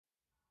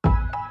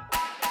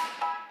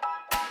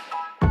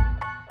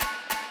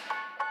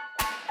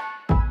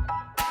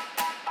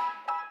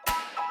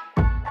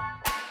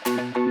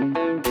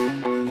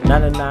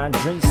99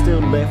 drinks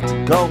still left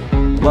to go.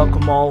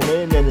 Welcome all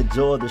in and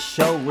enjoy the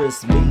show.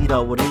 It's me,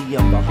 Dawari,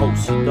 I'm the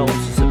host, you know.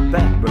 So sit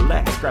back,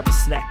 relax, grab a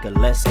snack, and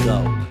let's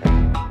go.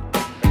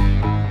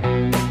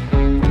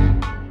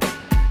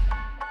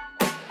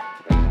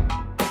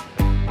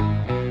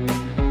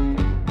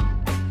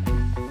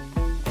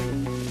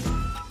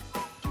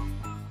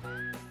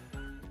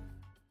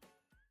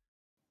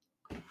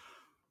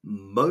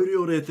 Mori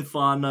ore te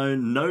whānau,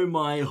 no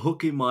mai,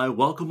 hoki mai,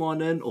 welcome on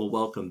in or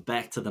welcome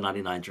back to the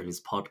 99 Dreams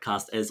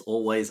podcast. As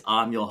always,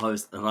 I'm your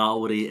host,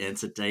 Rawari, and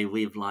today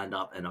we've lined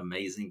up an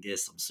amazing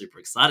guest. I'm super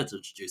excited to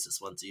introduce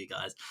this one to you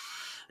guys.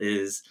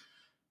 Is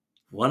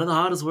one of the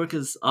hardest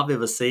workers I've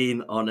ever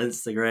seen on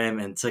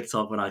Instagram and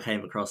TikTok when I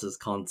came across his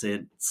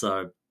content.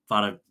 So,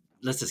 whānau,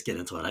 let's just get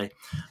into it, eh?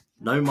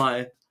 No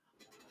mai,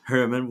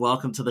 Herman,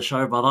 welcome to the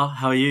show, brother.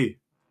 How are you?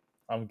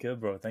 I'm good,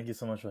 bro. Thank you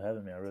so much for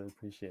having me. I really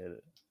appreciate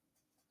it.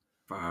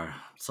 Bro, I'm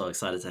so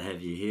excited to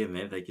have you here,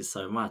 man. Thank you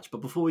so much. But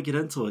before we get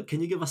into it,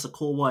 can you give us a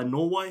call why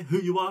Norway, who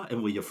you are,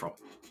 and where you're from?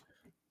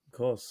 Of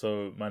course.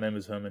 So my name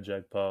is Herman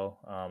Jagpal.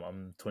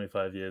 I'm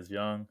 25 years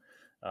young.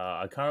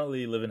 I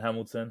currently live in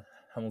Hamilton.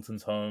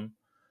 Hamilton's home.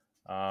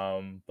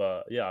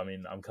 But yeah, I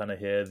mean, I'm kind of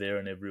here, there,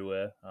 and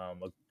everywhere,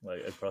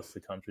 like across the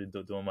country,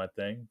 doing my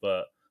thing.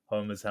 But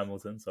home is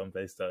Hamilton, so I'm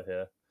based out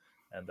here.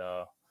 And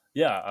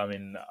yeah, I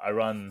mean, I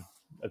run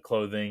a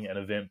clothing and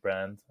event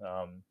brand.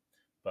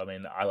 But I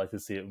mean, I like to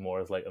see it more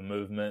as like a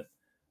movement.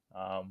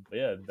 But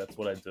yeah, that's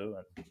what I do,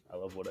 and I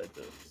love what I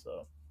do.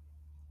 So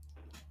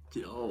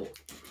Oh,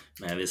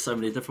 man, there's so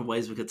many different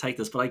ways we could take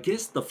this. But I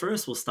guess the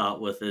first we'll start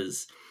with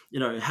is,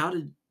 how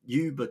did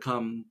you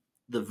become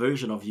the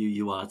version of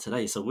you are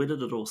today? So where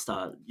did it all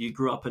start? You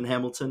grew up in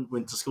Hamilton,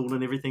 went to school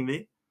and everything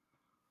there?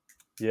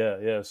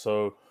 yeah.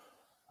 So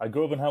I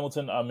grew up in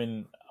Hamilton. I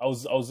mean, I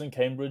was in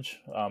Cambridge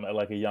at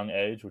like a young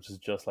age, which is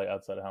just like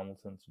outside of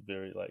Hamilton. It's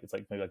very like it's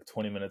like maybe like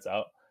 20 minutes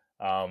out.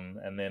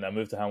 And then I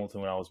moved to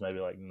Hamilton when I was maybe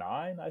like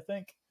 9, I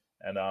think.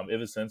 And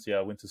ever since, yeah,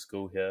 I went to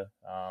school here.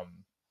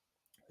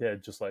 Yeah,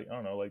 just like I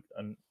don't know, like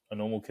a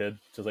normal kid,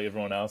 just like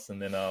everyone else.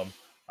 And then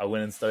I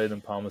went and studied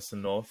in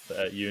Palmerston North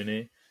at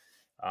uni.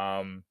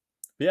 Um,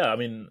 but yeah, I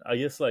mean, I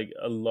guess like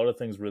a lot of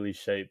things really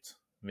shaped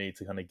me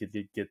to kind of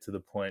get to the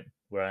point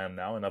where I am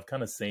now, and I've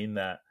kind of seen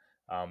that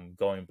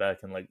going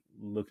back and like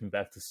looking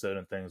back to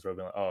certain things where I've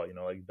been like, oh,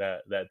 like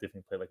that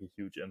definitely played like a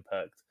huge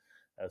impact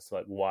as to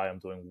like why I'm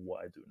doing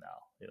what I do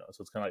now.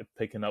 So it's kind of like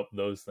picking up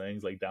those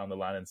things like down the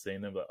line and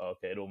seeing them, but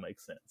okay, it all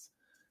makes sense.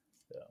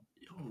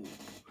 Yeah. Oh.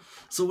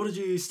 So what did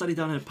you study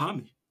down at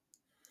Palmy?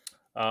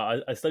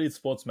 I studied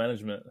sports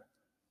management.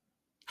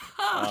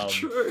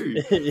 True.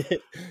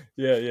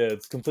 Yeah,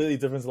 it's completely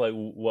different to like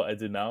what I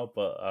do now,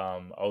 but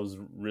I was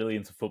really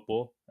into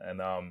football, and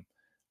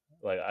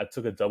like I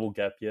took a double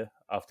gap year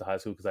after high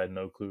school because I had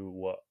no clue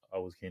what I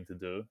was keen to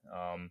do.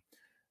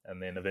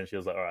 And then eventually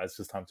I was like, all right, it's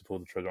just time to pull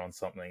the trigger on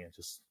something and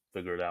just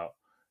figure it out.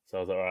 So I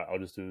was like, all right, I'll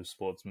just do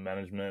sports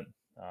management.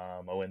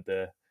 I went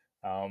there.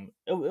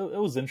 It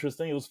was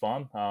interesting. It was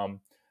fun.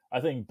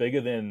 I think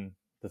bigger than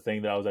the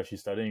thing that I was actually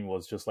studying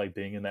was just like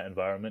being in that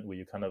environment where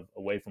you're kind of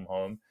away from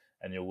home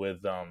and you're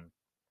with,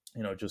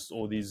 just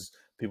all these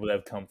people that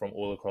have come from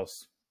all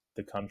across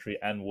the country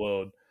and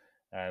world,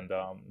 and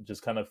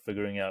just kind of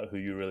figuring out who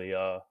you really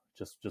are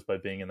just by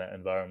being in that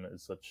environment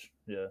is such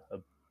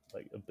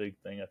a big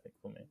thing I think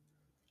for me.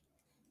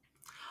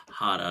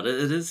 Hard out.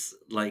 It is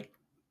like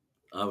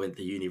I went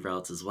the uni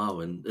route as well,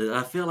 and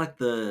I feel like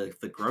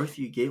the growth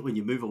you get when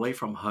you move away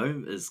from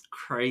home is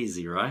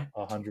crazy, right?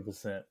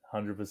 100%,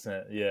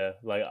 100%. Yeah,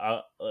 like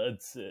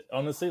it's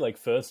honestly like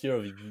first year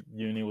of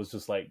uni was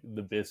just like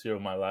the best year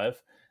of my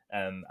life,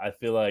 and I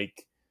feel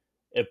like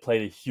it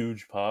played a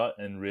huge part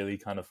in really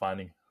kind of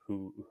finding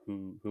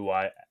who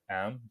I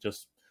am.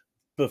 Just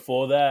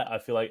before that, I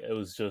feel like it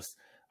was just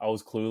I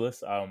was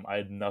clueless. I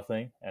had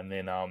nothing, and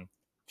then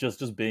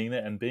just being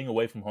there and being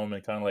away from home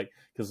and kind of like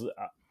because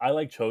I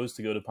like chose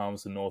to go to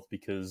Palmerston North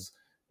because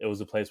it was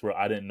a place where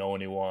I didn't know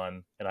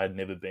anyone and I'd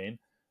never been.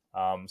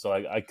 So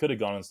like I could have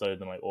gone and studied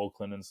in like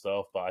Auckland and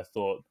stuff, but I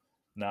thought,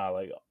 nah,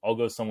 like I'll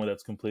go somewhere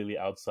that's completely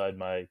outside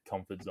my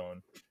comfort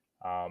zone,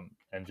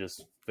 and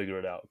just figure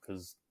it out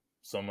because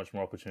so much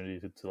more opportunity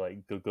to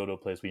like go to a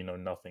place where you know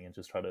nothing and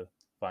just try to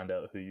find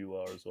out who you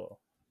are as well.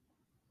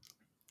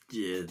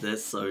 Yeah,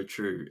 that's so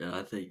true. And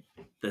I think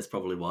that's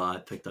probably why I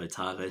picked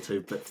Otago too, a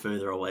bit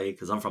further away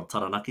because I'm from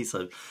Taranaki.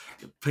 So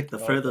pick the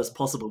Okay. furthest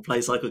possible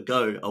place I could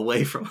go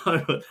away from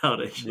home without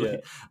Yeah.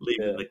 actually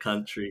leaving Yeah. the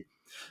country.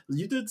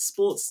 You did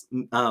sports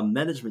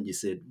management, you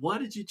said. Why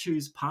did you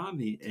choose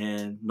Palmy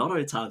and not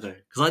Otago?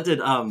 Because I did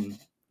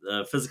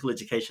physical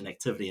education,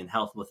 activity, and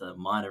health with a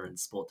minor in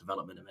sport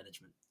development and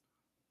management.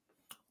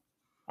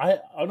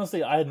 I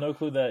honestly I had no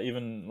clue that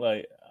even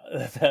like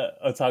that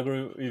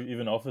Otago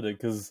even offered it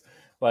because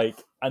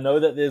like I know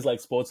that there's like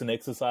sports and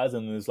exercise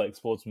and there's like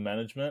sports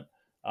management.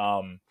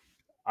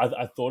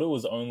 I thought it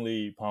was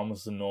only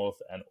Palmerston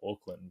North and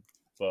Auckland,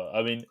 But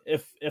I mean,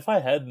 if I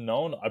had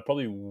known, I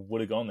probably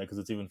would have gone there because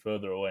it's even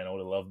further away, and I would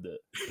have loved it.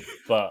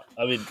 But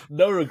I mean,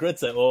 no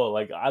regrets at all.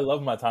 Like I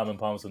love my time in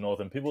Palmerston North,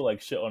 and people like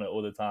shit on it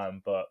all the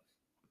time. But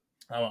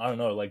I don't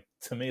know. Like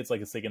to me, it's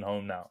like a second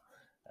home now.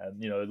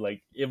 And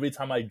like every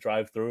time I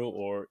drive through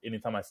or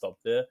anytime I stop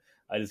there,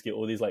 I just get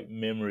all these like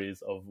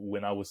memories of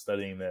when I was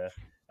studying there,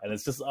 and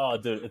it's just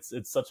dude,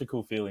 it's such a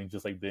cool feeling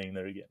just like being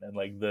there again, and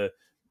like the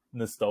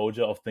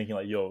nostalgia of thinking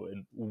like, yo,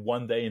 in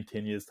one day in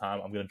 10 years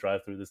time, I'm gonna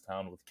drive through this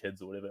town with kids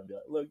or whatever and be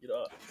like, look,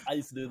 I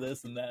used to do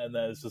this and that and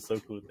that. It's just so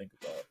cool to think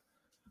about.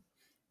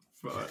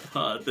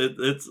 Right.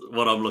 It's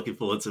what I'm looking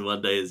forward to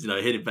one day is,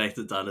 heading back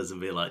to Dunners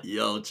and be like,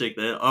 yo, check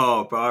that.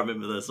 Oh, bro, I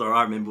remember this. Or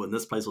I remember when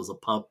this place was a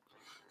pub.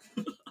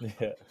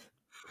 Yeah.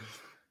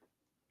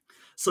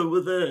 So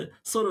with the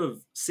sort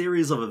of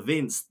series of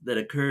events that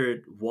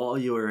occurred while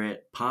you were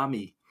at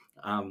Palmy,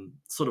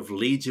 sort of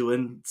lead you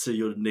into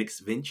your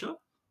next venture?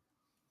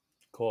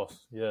 Of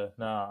course. Yeah.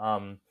 Nah.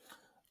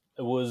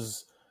 It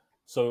was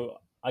so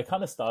I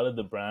kind of started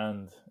the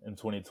brand in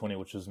 2020,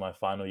 which was my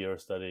final year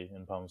of study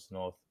in Palmerston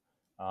North.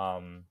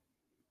 Um,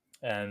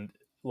 and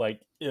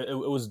like it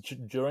was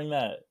during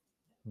that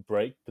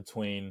break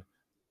between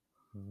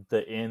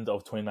the end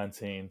of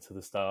 2019 to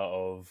the start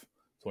of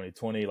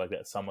 2020, like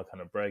that summer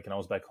kind of break, and I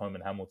was back home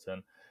in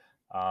Hamilton.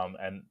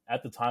 And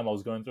at the time, I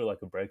was going through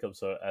like a breakup,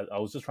 so I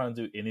was just trying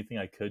to do anything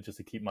I could just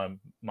to keep my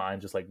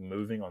mind just like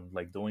moving on,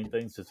 like doing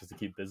things, just to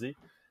keep busy.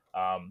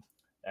 Um,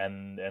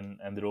 and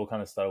it all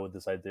kind of started with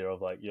this idea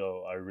of like,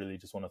 yo, I really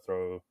just want to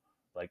throw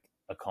like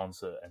a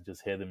concert and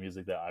just hear the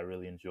music that I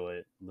really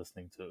enjoy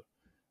listening to.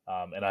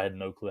 And I had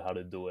no clue how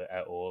to do it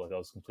at all. Like I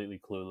was completely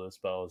clueless,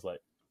 but I was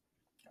like,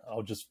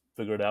 I'll just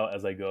figure it out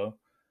as I go.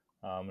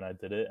 And I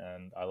did it,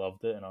 and I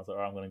loved it. And I was like,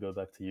 all right, I'm going to go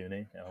back to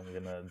uni, and I'm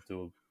going to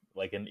do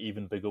like an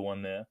even bigger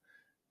one there.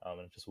 And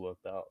it just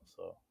worked out.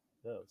 So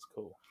yeah, it's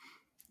cool.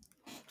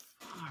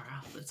 All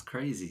right, that's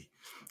crazy.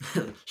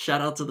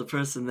 Shout out to the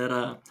person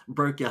that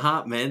broke your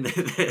heart, man.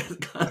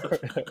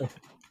 For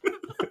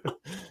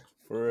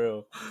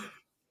real.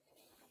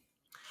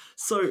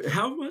 So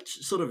how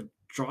much sort of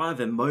drive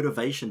and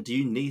motivation do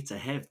you need to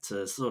have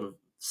to sort of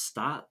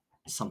start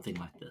something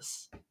like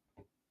this?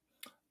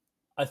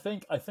 I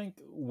think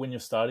when you're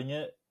starting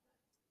it,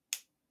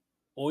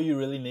 all you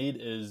really need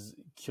is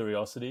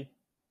curiosity,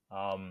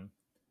 um,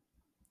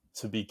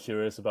 to be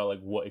curious about like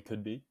what it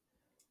could be,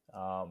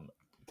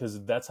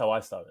 because that's how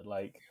I started.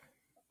 Like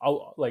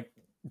I'll like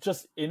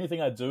just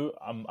anything I do,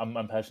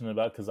 I'm passionate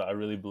about because I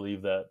really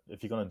believe that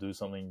if you're gonna do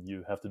something,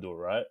 you have to do it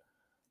right.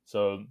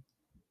 So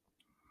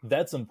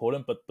that's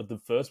important, but the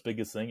first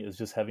biggest thing is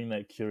just having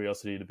that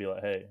curiosity to be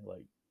like, hey,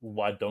 like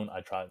why don't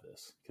I try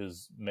this?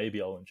 Because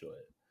maybe I'll enjoy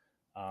it.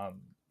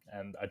 Um,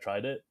 and I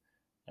tried it,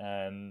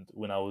 and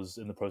when I was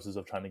in the process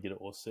of trying to get it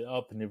all set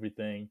up and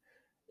everything,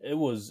 it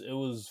was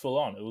full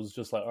on. It was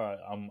just like, all right,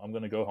 I'm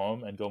gonna go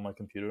home and go on my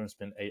computer and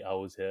spend 8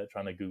 hours here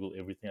trying to Google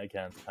everything I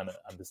can to kind of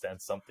understand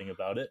something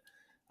about it,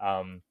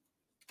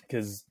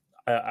 because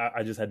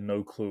I just had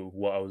no clue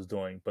what I was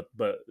doing. But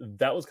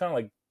that was kind of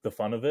like the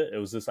fun of it. It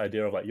was this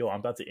idea of like, yo,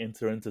 I'm about to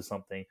enter into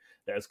something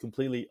that is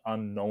completely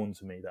unknown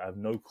to me that I have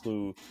no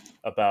clue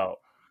about.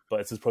 But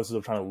it's this process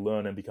of trying to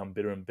learn and become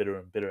better and better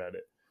and better at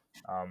it.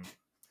 Um,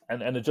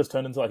 and it just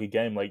turned into like a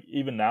game. Like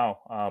even now,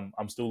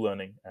 I'm still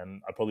learning,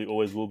 and I probably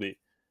always will be.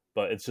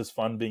 But it's just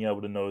fun being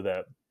able to know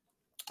that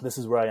this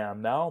is where I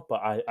am now,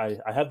 but I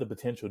have the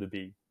potential to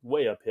be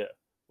way up here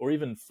or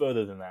even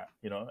further than that,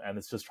 and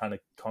it's just trying to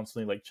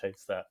constantly like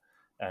chase that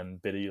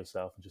and better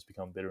yourself and just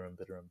become better and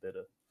better and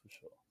better for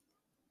sure.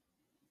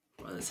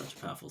 Well, that's such a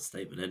powerful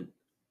statement. And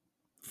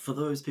for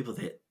those people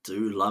that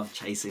do love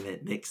chasing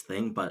that next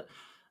thing, but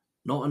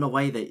not in a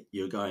way that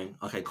you're going,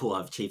 okay, cool,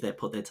 I've achieved that,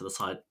 put that to the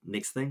side,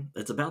 next thing.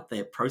 It's about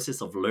that process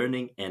of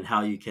learning and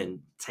how you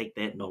can take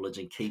that knowledge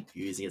and keep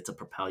using it to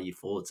propel you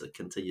forward to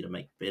continue to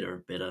make better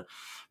and better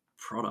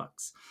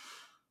products.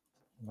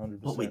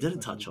 100%. What we didn't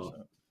touch 100%.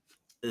 on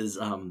is,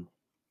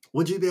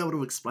 would you be able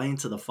to explain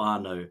to the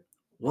whānau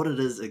what it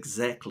is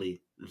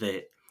exactly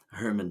that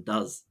Herman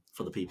does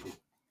for the people?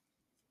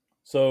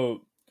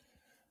 So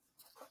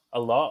a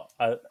lot,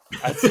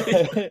 I'd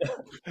say.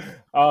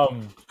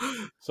 um,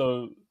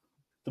 so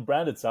the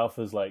brand itself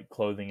is like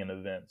clothing and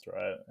events,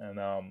 right? And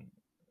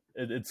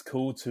it's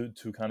cool to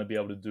kind of be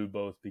able to do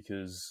both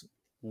because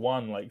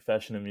one, like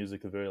fashion and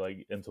music are very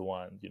like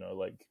intertwined.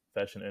 Like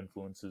fashion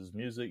influences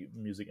music,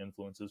 music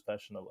influences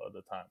fashion a lot of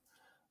the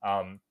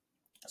time.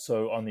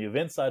 So on the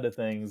event side of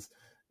things,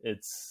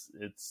 it's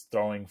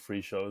throwing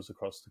free shows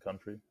across the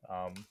country,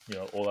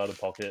 all out of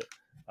pocket,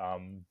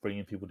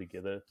 bringing people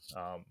together,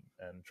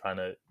 and trying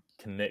to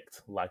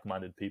connect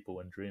like-minded people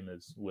and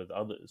dreamers with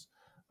others.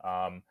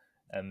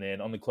 And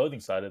then on the clothing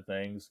side of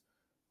things,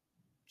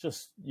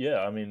 just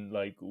yeah, I mean,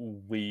 like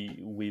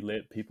we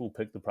let people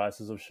pick the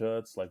prices of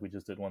shirts. Like we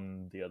just did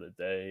one the other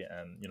day,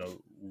 and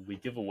we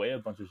give away a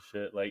bunch of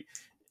shit. Like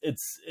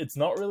it's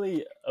not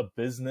really a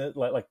business.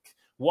 Like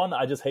one,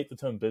 I just hate the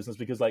term business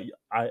because like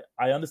I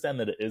understand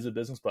that it is a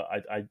business, but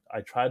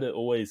I try to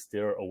always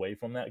steer away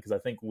from that because I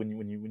think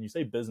when you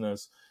say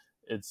business,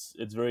 it's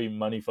very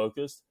money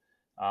focused,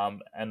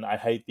 and I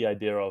hate the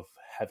idea of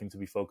having to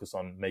be focused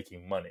on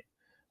making money.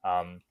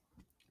 Um,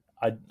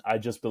 I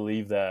just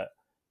believe that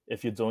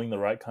if you're doing the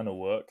right kind of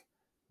work,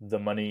 the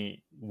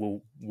money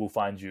will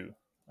find you.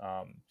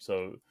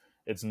 So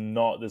it's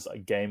not this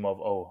game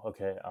of, oh,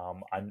 okay,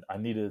 I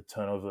need to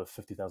turn over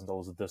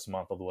 $50,000 this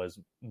month, otherwise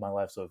my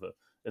life's over.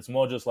 It's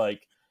more just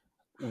like,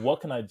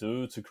 what can I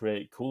do to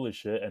create cooler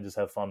shit and just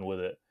have fun with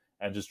it,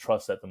 and just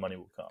trust that the money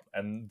will come.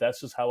 And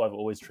that's just how I've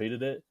always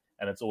treated it,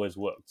 and it's always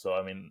worked. So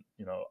I mean,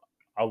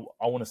 I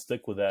want to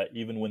stick with that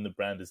even when the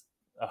brand is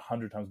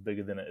 100 times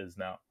bigger than it is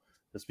now,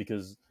 just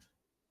because,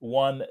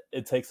 one,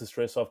 it takes the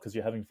stress off because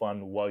you're having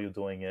fun while you're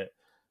doing it.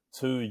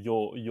 Two,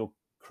 you're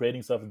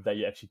creating stuff that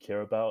you actually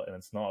care about, and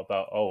it's not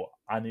about, oh,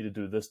 I need to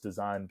do this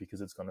design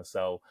because it's going to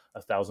sell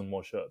 1,000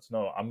 more shirts.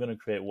 No, I'm going to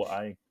create what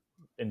I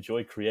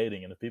enjoy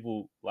creating, and if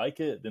people like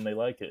it, then they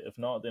like it. If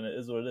not, then it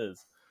is what it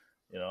is,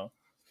 you know.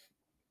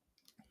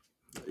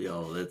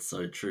 Yo, that's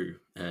so true,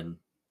 and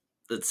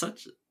it's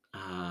such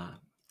uh,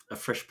 a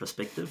fresh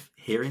perspective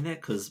hearing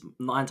that, because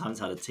 9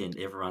 times out of 10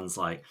 everyone's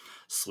like,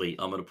 sweet,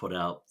 I'm going to put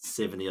out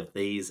 70 of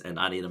these and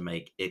I need to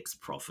make X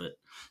profit,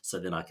 so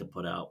then I can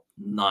put out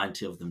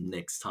 90 of them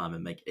next time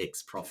and make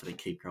X profit and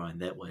keep growing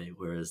that way.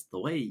 Whereas the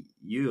way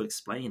you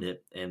explain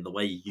it and the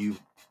way you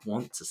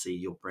want to see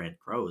your brand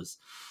grow is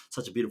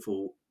such a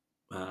beautiful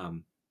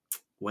um,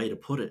 way to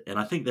put it. And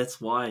I think that's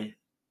why,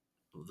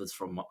 that's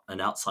from an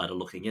outsider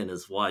looking in,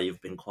 is why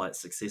you've been quite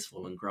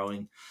successful in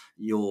growing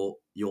your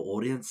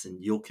audience,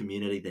 and your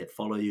community that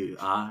follow you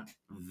are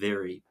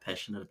very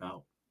passionate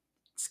about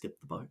Skip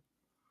the Boat.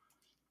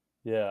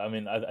 Yeah, I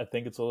mean, I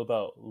think it's all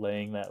about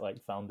laying that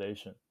like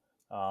foundation,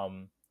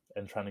 um,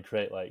 and trying to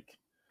create like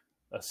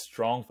a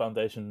strong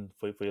foundation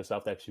for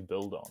yourself to actually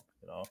build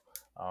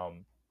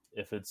on.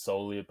 If it's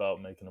solely about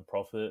making a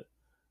profit,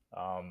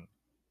 um,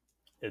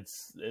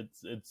 it's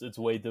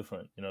way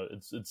different.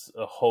 It's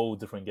a whole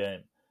different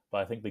game. But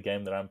I think the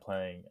game that I'm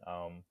playing,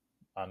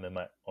 I'm in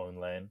my own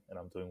lane and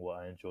I'm doing what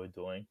I enjoy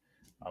doing.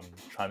 I'm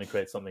trying to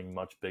create something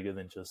much bigger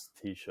than just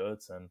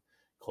t-shirts and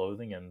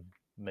clothing, and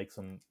make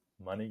some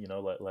money.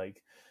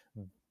 Like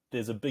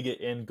there's a bigger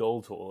end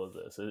goal to all of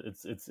this.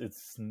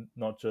 It's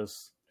not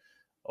just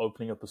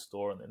opening up a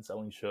store and then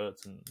selling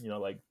shirts, and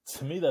like,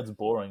 to me that's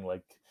boring.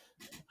 Like,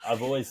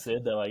 I've always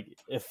said that, like,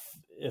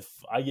 if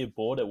I get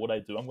bored at what I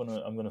do, I'm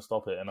gonna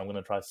stop it and I'm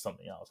gonna try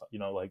something else.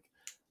 Like,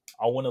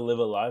 I want to live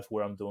a life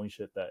where I'm doing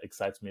shit that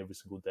excites me every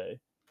single day,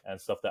 and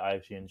stuff that I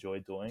actually enjoy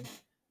doing,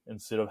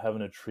 instead of having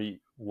to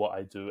treat what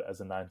I do as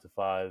a 9 to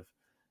 5,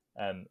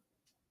 and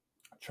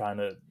trying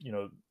to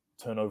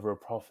turn over a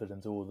profit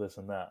and do all this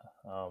and that.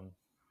 I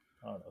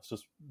don't know. It's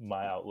just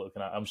my outlook,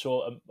 and I'm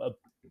sure a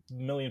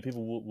million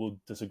people will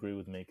disagree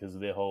with me, because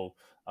their whole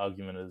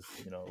argument is,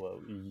 well,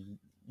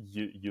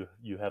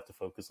 you have to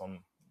focus on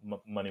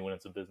money when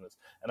it's a business.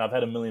 And I've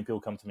had a million people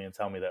come to me and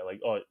tell me that,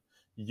 like, oh,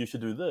 you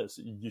should do this,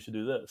 you should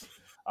do this.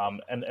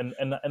 And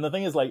the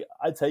thing is, like,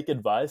 I take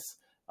advice.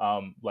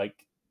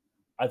 Like,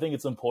 I think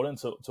it's important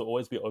to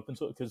always be open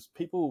to it, because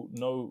people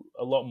know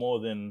a lot more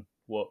than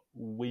what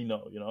we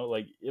know.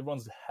 Like,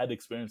 everyone's had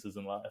experiences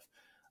in life.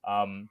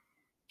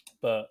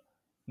 But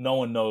no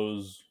one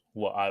knows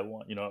what I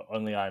want.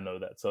 Only I know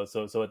that. So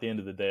at the end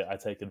of the day, I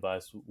take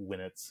advice when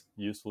it's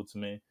useful to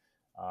me,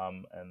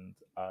 and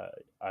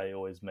I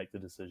always make the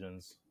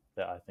decisions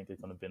that I think are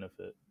going to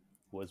benefit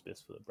what is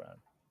best for the brand.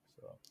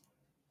 So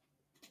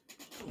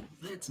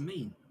That's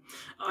mean.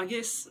 I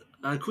guess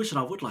a question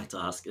I would like to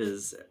ask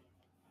is,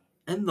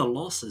 in the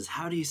losses,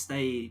 how do you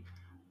stay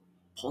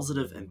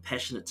positive and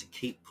passionate to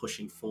keep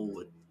pushing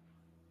forward?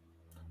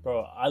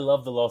 bro, I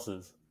love the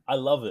losses. I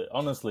love it,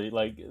 honestly.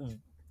 Like,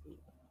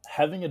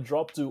 having a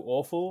drop do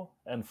awful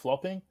and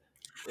flopping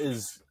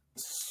is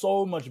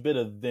so much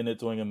better than it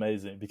doing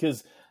amazing,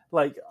 because,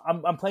 like,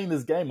 I'm playing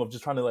this game of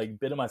just trying to, like,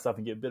 better myself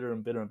and get better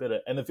and better and better.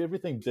 And if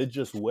everything did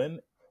just win,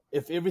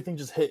 if everything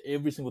just hit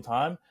every single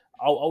time,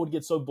 I would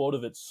get so bored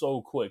of it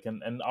so quick,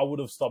 and I would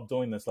have stopped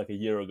doing this like a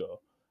year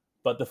ago.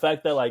 But the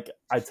fact that, like,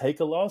 I take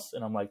a loss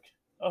and I'm like,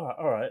 all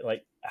right,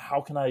 like,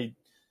 how can I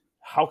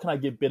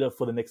get better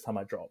for the next time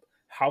I drop?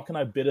 How can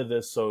I better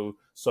this so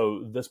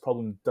this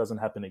problem doesn't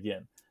happen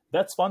again?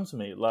 That's fun to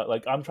me.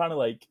 Like, I'm trying to,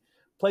 like,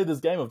 play this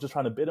game of just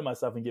trying to better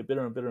myself and get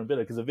better and better and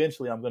better, because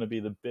eventually I'm going to be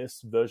the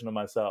best version of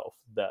myself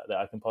that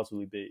I can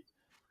possibly be.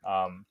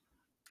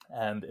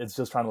 And it's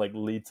just trying to, like,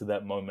 lead to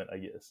that moment, I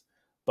guess.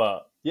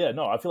 But yeah,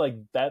 no, I feel like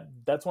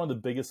that's one of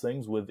the biggest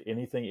things with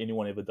anything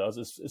anyone ever does,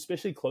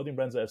 especially clothing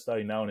brands that are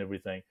starting now and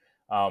everything.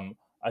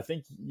 I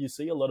think you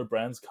see a lot of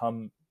brands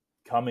come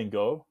and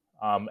go,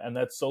 and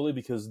that's solely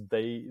because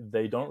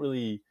they don't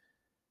really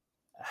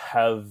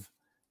have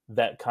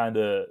that kind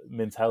of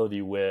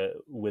mentality where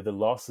the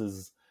loss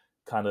is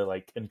kind of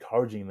like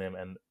encouraging them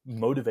and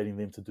motivating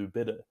them to do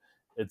better.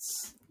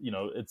 It's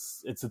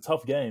a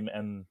tough game,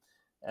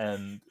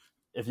 and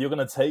if you're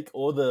gonna take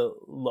all the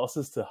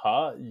losses to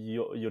heart,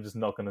 you're just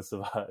not gonna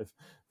survive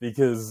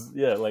because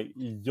yeah, like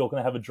you're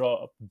gonna have a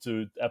drop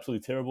to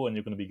absolutely terrible, and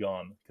you're gonna be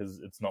gone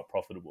because it's not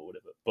profitable, or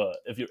whatever. But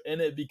if you're in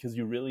it because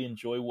you really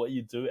enjoy what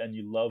you do and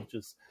you love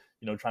just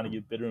trying to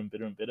get better and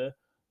better and better,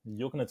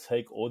 you're gonna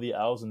take all the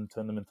hours and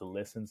turn them into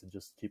lessons and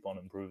just keep on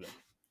improving.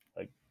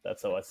 Like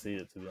that's how I see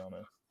it, to be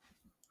honest.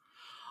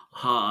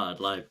 Hard,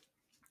 like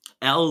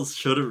L's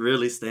shouldn't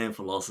really stand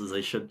for losses.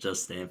 They should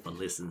just stand for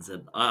lessons.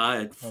 And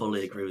I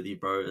fully 100%. agree with you,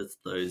 bro. It's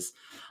those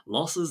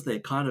losses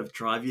that kind of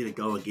drive you to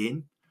go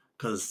again.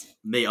 Because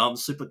me, I'm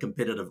super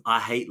competitive. I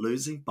hate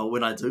losing, but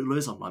when I do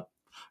lose, I'm like,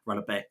 run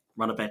it back.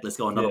 Let's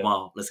go another Yeah,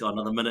 mile. Let's go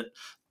another minute.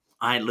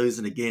 I ain't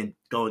losing again.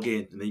 Go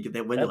again. And then you get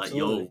that win. You're like,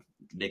 absolutely. yo,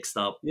 next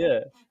up. Yeah,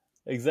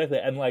 exactly.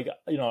 And like,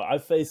 I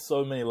faced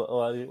so many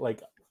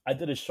like I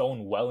did a show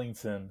in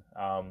Wellington.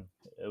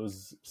 It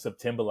was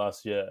September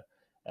last year.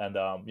 And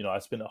I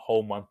spent a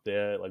whole month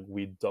there. Like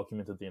we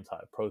documented the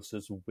entire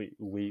process.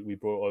 We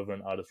brought over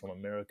an artist from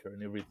America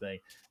and everything.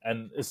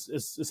 And it's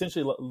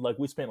essentially like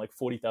we spent like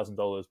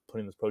 $40,000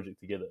 putting this project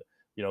together.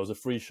 It was a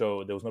free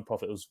show. There was no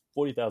profit. It was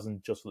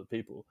 40,000 just for the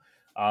people.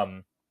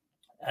 Um,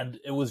 and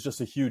it was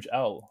just a huge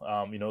L.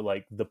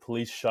 Like the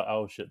police shut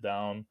our shit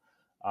down.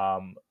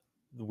 Um,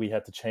 we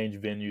had to change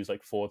venues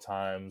like 4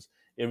 times.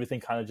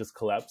 Everything kind of just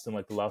collapsed in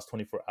like the last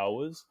 24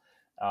 hours.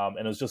 And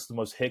it was just the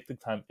most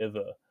hectic time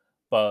ever.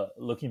 But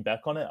looking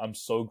back on it, I'm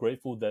so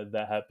grateful that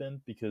that happened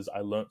because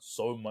I learned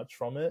so much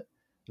from it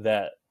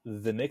that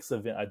the next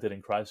event I did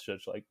in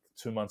Christchurch, like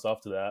 2 months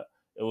after that,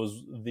 it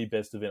was the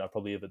best event I've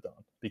probably ever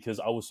done because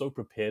I was so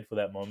prepared for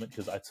that moment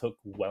because I took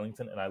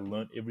Wellington and I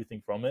learned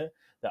everything from it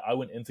that I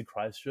went into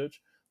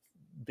Christchurch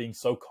being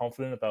so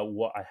confident about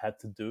what I had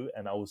to do,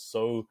 and I was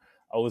so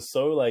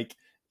like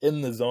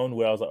in the zone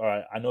where I was like, all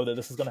right, I know that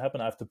this is going to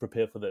happen. I have to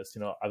prepare for this.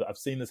 I've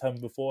seen this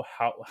happen before.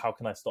 How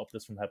can I stop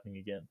this from happening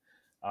again?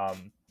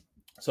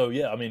 So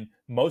yeah, I mean,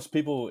 most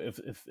people,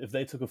 if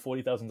they took a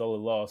 $40,000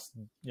 loss,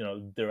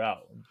 they're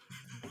out.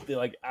 They're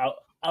like out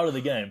of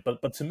the game.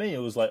 But to me, it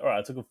was like, all right,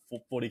 I took a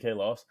 40K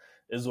loss.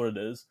 It is what it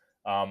is.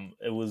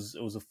 It was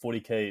a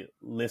 40K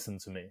lesson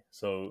to me.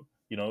 So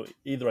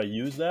either I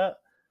use that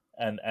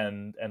and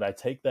I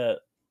take that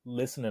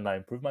lesson and I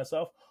improve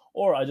myself,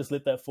 or I just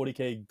let that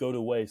 40K go to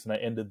waste and I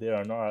ended there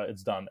and all right,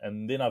 it's done.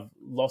 And then I've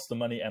lost the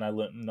money and I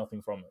learned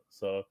nothing from it.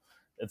 So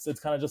it's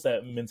kind of just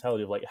that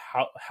mentality of like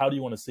how do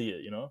you want to see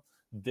it?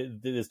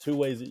 There's two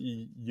ways that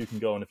you can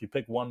go, and if you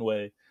pick one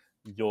way,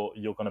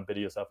 you're gonna better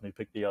yourself, and if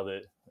you pick the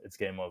other, it's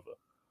game over.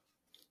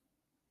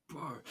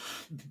 Bro,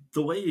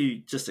 the way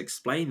you just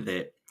explained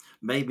that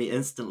made me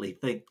instantly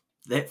think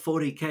that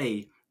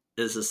 40K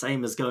is the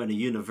same as going to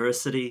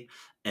university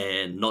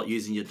and not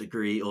using your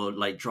degree or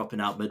like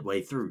dropping out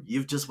midway through.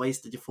 You've just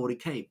wasted your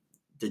 40K.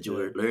 Did Yeah.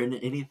 you learn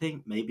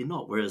anything? Maybe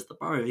not. Whereas the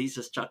bro, he's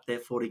just chucked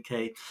that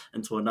 40K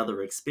into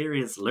another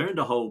experience, learned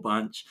a whole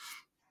bunch,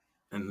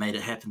 and made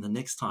it happen the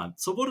next time.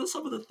 So, what are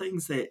some of the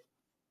things that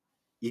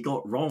you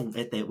got wrong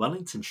at that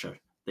Wellington show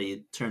that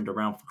you turned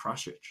around for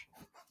Christchurch?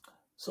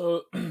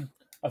 So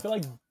I feel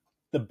like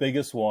the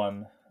biggest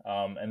one,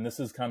 and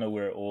this is kind of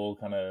where it all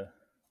kind of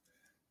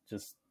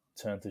just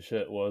turned to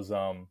shit, was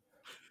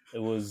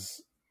it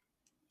was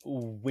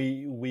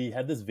we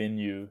had this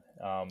venue,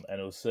 and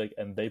it was sick,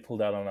 and they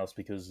pulled out on us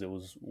because there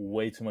was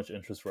way too much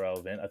interest for our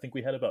event. I think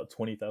we had about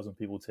 20,000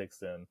 people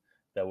text in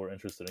that were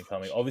interested in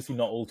coming. Obviously,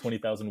 not all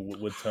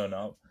 20,000 would turn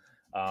up,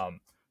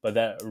 but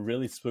that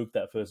really spooked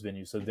that first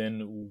venue. So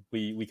then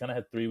we kind of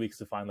had 3 weeks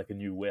to find like a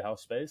new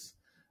warehouse space.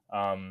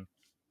 Um,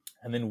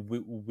 and then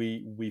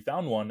we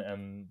found one,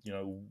 and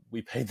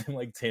we paid them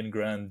like 10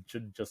 grand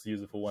just to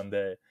use it for one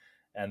day,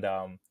 and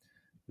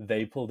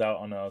they pulled out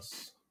on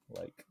us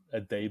like a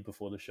day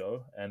before the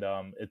show, and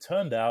it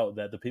turned out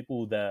that the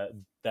people that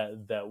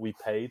we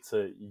paid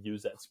to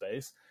use that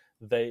space,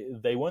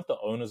 they weren't the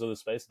owners of the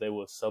space. They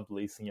were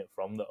subleasing it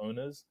from the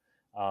owners,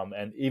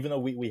 and even though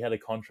we had a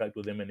contract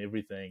with them and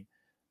everything,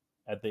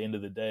 at the end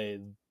of the day,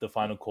 the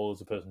final call is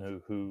the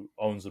person who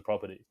owns the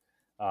property.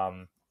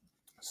 um,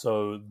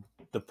 so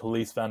the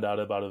police found out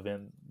about the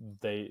event.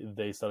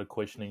 They started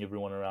questioning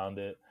everyone around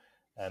it,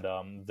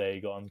 and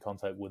they got in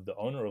contact with the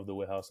owner of the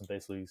warehouse and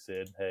basically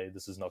said, "Hey,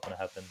 this is not going to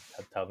happen.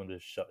 Tell them to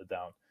shut it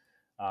down."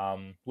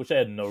 Which they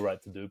had no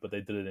right to do, but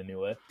they did it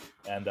anyway.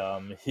 And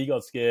he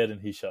got scared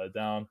and he shut it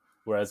down.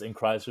 Whereas in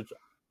Christchurch,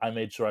 I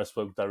made sure I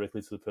spoke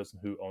directly to the person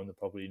who owned the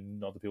property,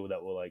 not the people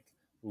that were like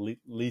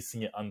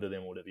leasing it under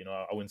them or whatever.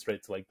 I went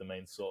straight to like the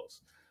main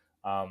source.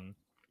 Um,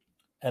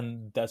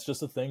 and that's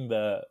just a thing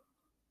that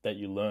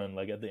you learn,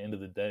 like at the end of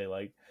the day,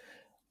 like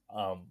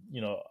um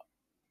you know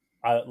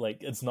I like,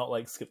 it's not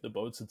like Skip the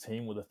Boat's a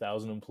team with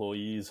 1,000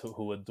 employees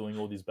who are doing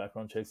all these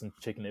background checks and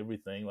checking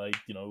everything. Like,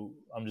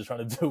 I'm just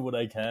trying to do what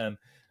I can.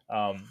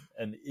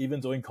 And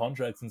even doing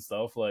contracts and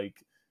stuff,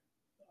 like,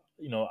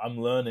 I'm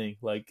learning.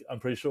 Like,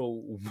 I'm pretty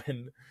sure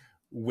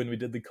when we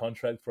did the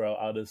contract for our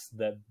artists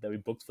that we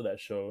booked for that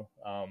show,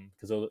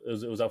 because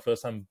it was our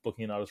first time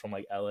booking an artist from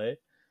like LA.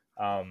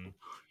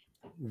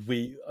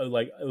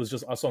 like it was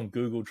just us on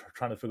Google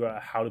trying to figure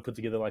out how to put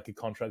together like a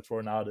contract for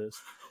an artist,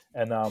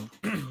 and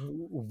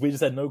we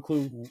just had no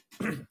clue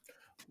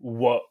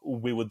what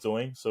we were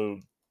doing. So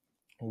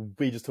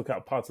we just took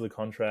out parts of the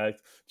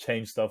contract,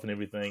 changed stuff and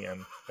everything,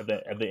 and at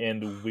the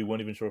end we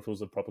weren't even sure if it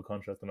was a proper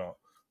contract or not.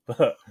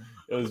 But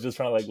it was just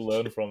trying to like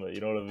learn from it.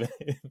 You know what I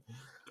mean?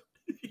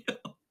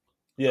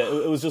 Yeah,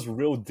 it was just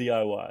real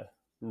DIY,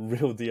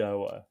 real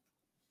DIY.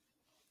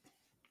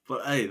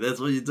 But hey, that's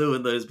what you do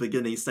in those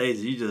beginning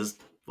stages. You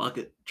just fuck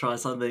it, try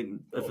something.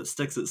 If it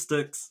sticks, it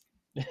sticks.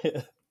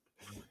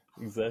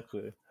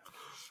 Exactly.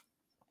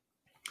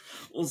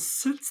 Well,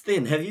 since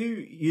then, have you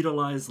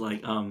utilized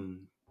like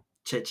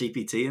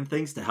ChatGPT and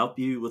things to help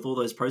you with all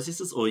those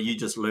processes, or you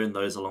just learn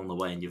those along the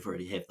way and you've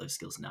already have those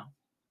skills now?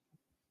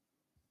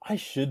 I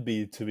should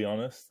be, to be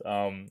honest.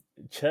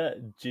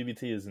 Chat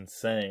GBT is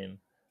insane.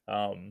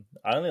 I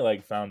only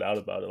like found out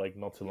about it like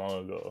not too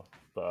long ago,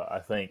 but I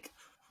think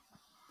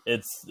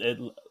it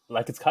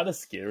like it's kind of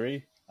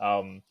scary.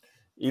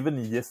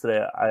 Even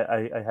yesterday,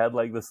 I had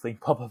like this thing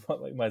pop up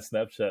on like my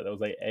Snapchat that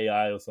was like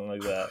AI or something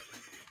like that,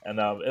 and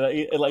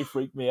it like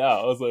freaked me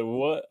out. I was like,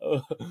 what?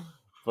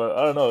 But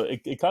I don't know.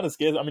 It kind of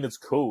scares. I mean, it's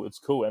cool. It's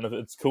cool, and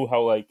it's cool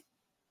how like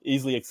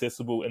easily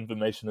accessible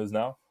information is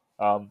now.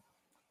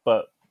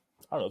 But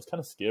I don't know. It's kind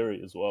of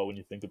scary as well when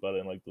you think about it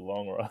in like the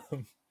long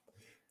run.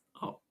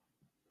 Oh,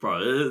 bro,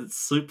 it's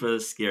super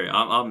scary.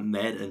 I'm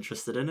mad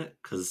interested in it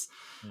because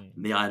Mm,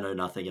 me, I know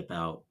nothing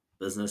about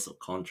business or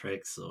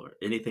contracts or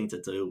anything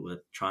to do with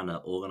trying to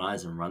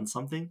organize and run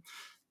something.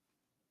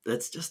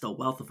 It's just a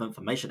wealth of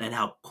information and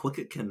how quick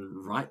it can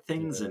write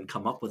things yeah, and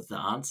come up with the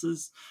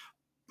answers.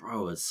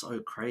 Bro, it's so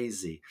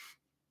crazy.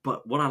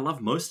 But what I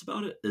love most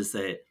about it is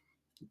that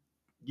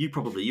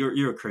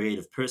you're a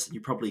creative person.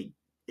 You're probably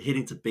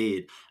heading to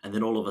bed and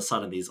then all of a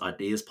sudden these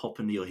ideas pop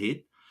into your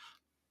head.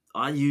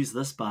 I use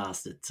this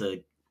bastard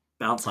to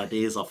bounce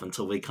ideas off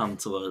until we come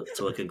to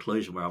a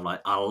conclusion where I'm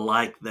like, I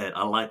like that.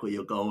 I like where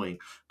you're going.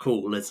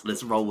 Cool.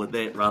 Let's roll with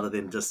that rather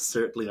than just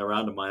circling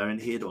around in my own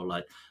head or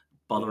like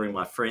bothering yeah.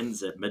 my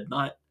friends at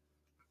midnight.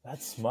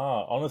 That's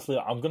smart. Honestly,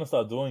 I'm gonna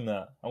start doing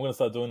that. I'm gonna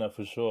start doing that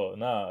for sure.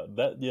 Nah,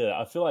 that yeah,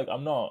 I feel like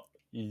I'm not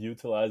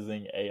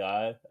utilizing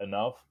AI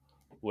enough,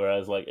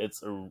 whereas like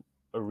it's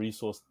a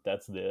resource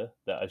that's there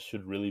that I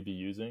should really be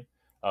using.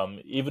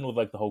 Even with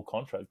like the whole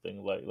contract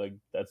thing, like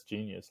that's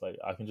genius. Like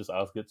I can just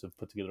ask it to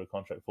put together a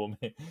contract for me,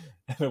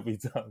 and it'll be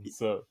done.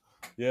 So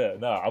yeah,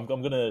 no, I'm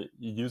gonna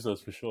use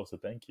those for sure. So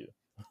thank you.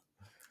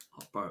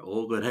 Oh, bro,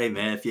 all good. Hey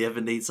man, if you ever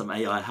need some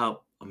AI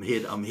help, I'm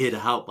here to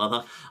help,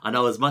 brother. I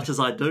know as much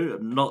as I do,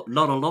 not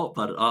a lot,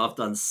 but I've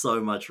done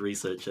so much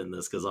research in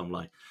this because I'm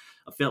like,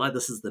 I feel like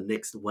this is the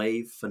next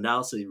wave for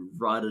now. So you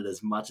write it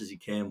as much as you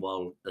can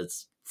while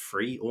it's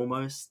free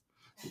almost.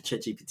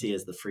 ChatGPT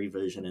is the free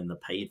version and the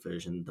paid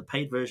version. The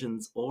paid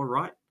version's all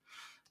right.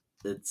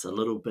 It's a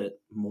little bit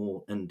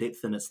more in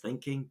depth in its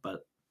thinking,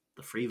 but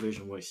the free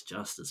version works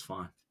just as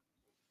fine.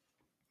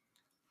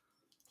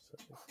 So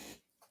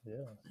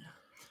yeah.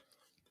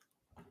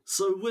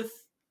 So with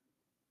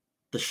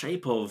the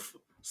shape of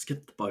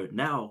Skip the Boat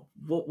now,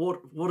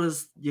 what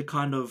is your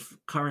kind of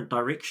current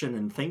direction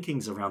and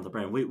thinkings around the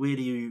brand? Where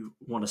do you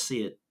want to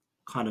see it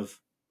kind of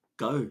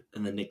go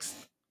in the next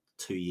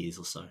 2 years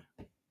or so?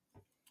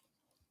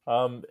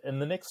 In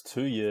the next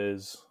 2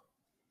 years,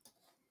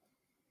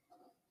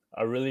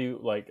 I really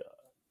like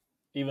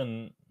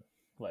even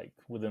like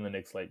within the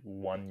next like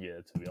 1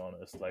 year, to be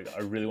honest. Like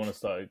I really want to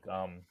start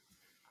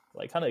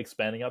like kind of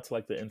expanding out to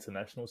like the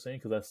international scene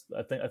because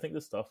I think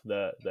the stuff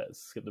that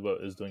Skip the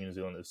Boat is doing in New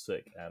Zealand is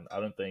sick, and I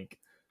don't think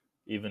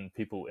even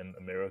people in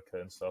America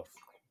and stuff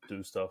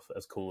do stuff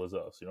as cool as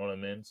us. You know what I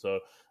mean? So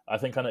I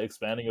think kind of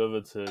expanding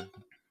over to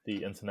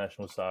the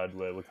international side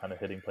where we're kind of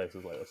hitting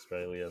places like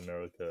Australia,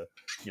 America,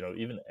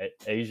 even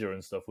Asia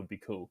and stuff would be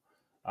cool.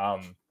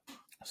 Um,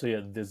 so yeah,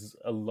 there's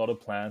a lot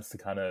of plans to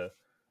kind of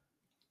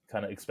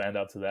expand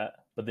out to that,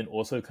 but then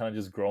also kind of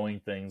just growing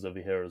things over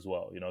here as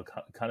well.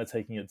 Kind of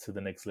taking it to the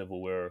next level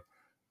where,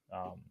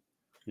 um,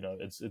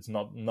 it's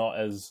not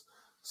as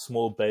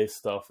small base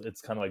stuff.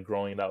 It's kind of like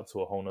growing it out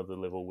to a whole nother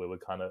level where we're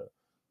kind of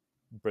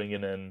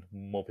bringing in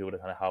more people to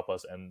kind of help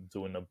us and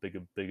doing a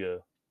bigger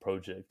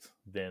project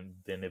than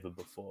ever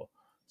before.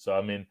 So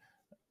I mean,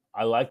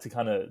 I like to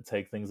kind of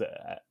take things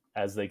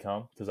as they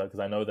come because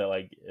I know that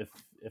like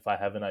if I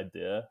have an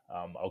idea,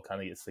 I'll kind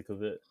of get sick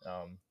of it.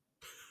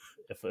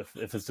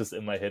 If it's just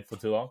in my head for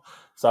too long.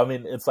 So I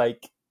mean, it's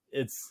like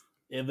it's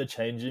ever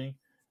changing,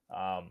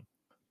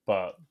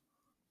 but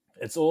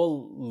it's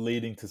all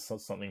leading to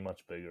something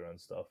much bigger and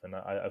stuff. And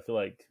I feel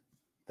like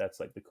that's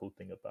like the cool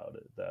thing about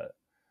it that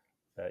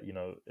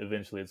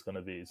eventually it's going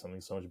to be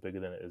something so much bigger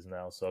than it is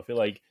now. So I feel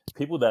like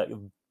people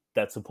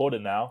that support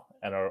it now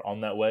and are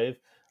on that wave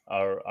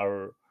are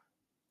are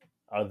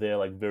are there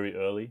like very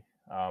early.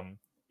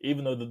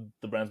 Even though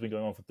the brand's been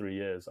going on for 3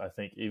 years, I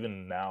think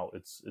even now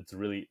it's a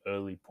really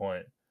early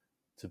point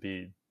to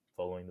be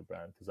following the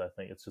brand because I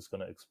think it's just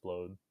going to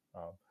explode.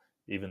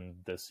 Even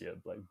this year,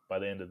 like by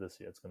the end of this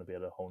year, it's going to be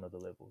at a whole nother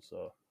level.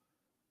 So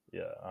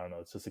yeah, I don't know.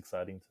 It's just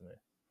exciting to me.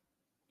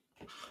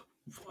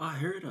 I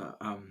heard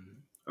I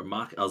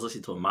was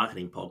listening to a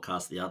marketing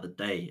podcast the other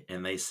day,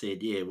 and they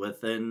said, yeah,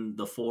 within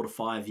the 4 to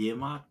 5 year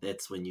mark,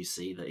 that's when you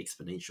see the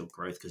exponential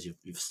growth because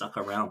you've stuck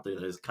around through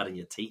those cutting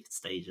your teeth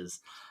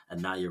stages,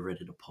 and now you're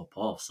ready to pop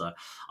off. So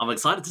I'm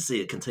excited to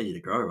see it continue to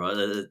grow. Right,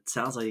 it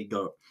sounds like you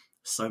got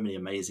so many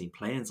amazing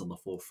plans on the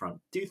forefront.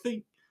 Do you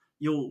think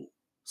you'll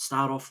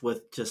start off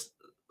with just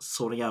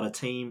sorting out a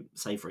team,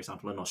 say for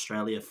example in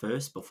Australia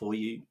first, before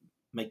you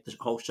make the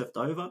whole shift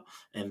over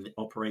and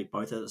operate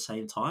both at the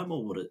same time,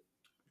 or would it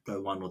go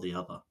one or the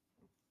other?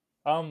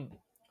 Um,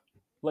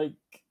 like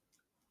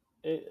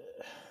it,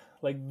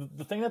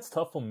 the thing that's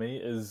tough for me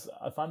is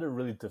I find it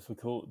really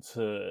difficult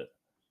to,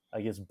 I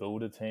guess,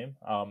 build a team.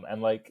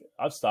 And like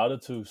I've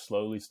started to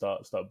slowly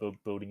start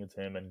building a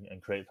team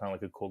and create kind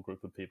of like a core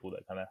group of people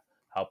that kind of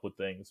help with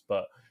things.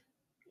 But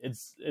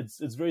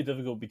it's very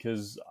difficult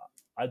because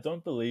I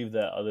don't believe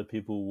that other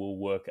people will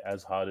work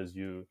as hard as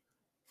you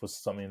for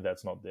something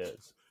that's not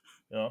theirs.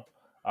 You know.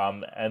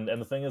 And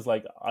the thing is,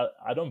 like,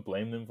 I don't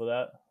blame them for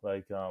that.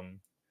 Like,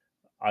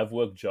 I've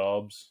worked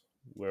jobs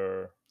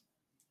where,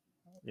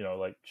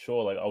 like,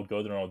 sure, like, I'll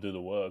go there and I'll do the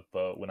work,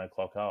 but when I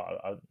clock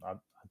out,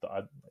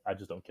 I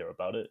just don't care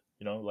about it.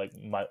 Like,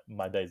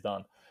 my day's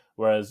done.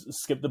 Whereas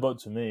skip the boat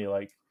to me,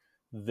 like,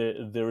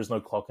 there is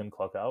no clock in,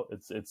 clock out.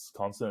 It's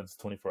constant. It's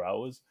 24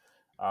 hours,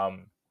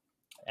 um,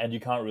 and you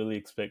can't really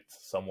expect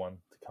someone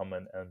to come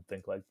in and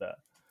think like that.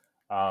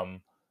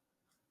 Um,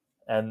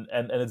 and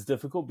it's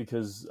difficult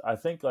because I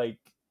think, like,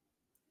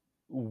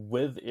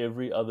 with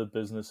every other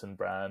business and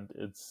brand,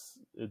 it's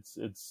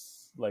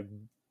like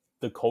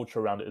the culture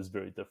around it is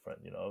very different.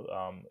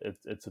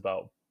 It's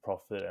about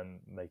profit and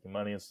making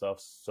money and stuff.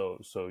 So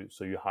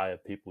you hire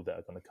people that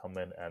are going to come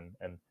in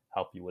and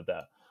help you with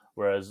that.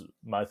 Whereas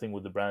my thing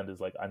with the brand is,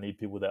 like, I need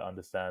people that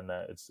understand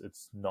that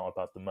it's not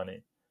about the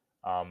money.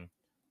 Um,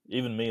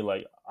 Even me,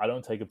 like, I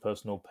don't take a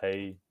personal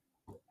pay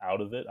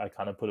out of it. I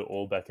kind of put it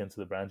all back into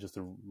the brand just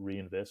to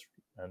reinvest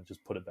and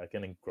just put it back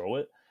in and grow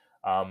it.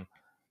 Um,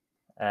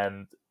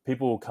 and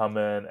people will come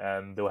in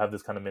and they'll have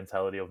this kind of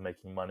mentality of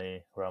making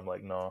money, where I'm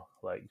like, no,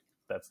 like,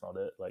 that's not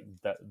it. Like,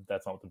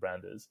 that's not what the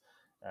brand is.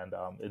 And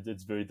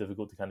it's very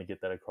difficult to kind of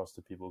get that across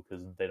to people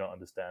because they don't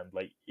understand.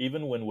 Like,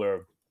 even when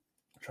we're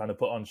trying to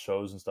put on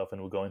shows and stuff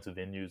and we're going to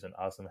venues and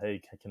ask them,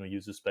 hey, can we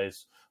use this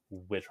space?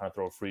 We're trying to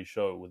throw a free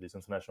show with these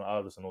international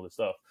artists and all this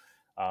stuff.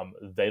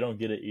 They don't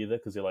get it either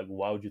because they're like,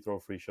 why would you throw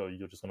a free show?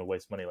 You're just going to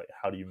waste money. Like,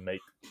 how do you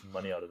make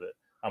money out of it?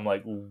 I'm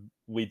like,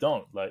 we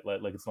don't. Like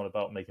it's not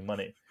about making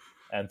money.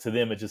 And to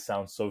them, it just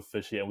sounds so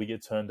fishy. And we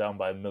get turned down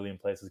by a million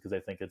places because they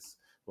think it's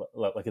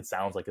like it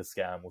sounds like a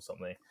scam or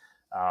something.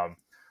 Um,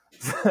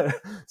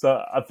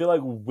 so I feel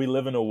like we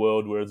live in a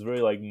world where it's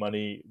very, like,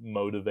 money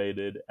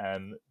motivated,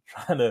 and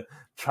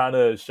trying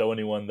to show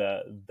anyone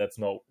that that's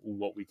not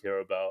what we care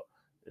about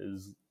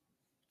is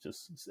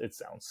just, it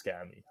sounds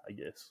scammy, I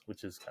guess,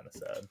 which is kind of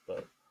sad.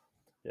 But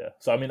yeah,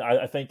 so I mean,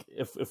 I think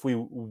if we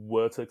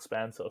were to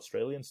expand to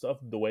Australia and stuff,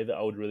 the way that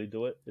I would really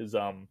do it is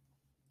I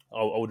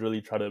would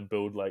really try to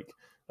build, like,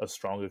 a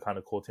stronger kind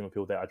of core team of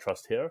people that I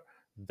trust here,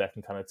 that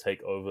can kind of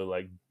take over,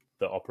 like,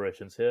 the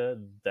operations here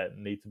that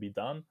need to be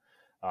done,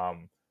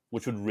 um,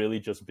 which would really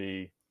just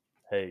be,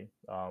 hey,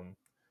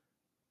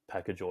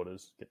 package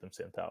orders, get them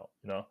sent out,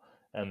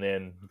 and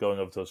then going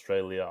over to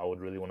Australia, I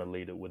would really want to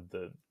lead it with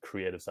the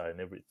creative side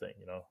and everything,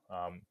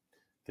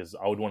 because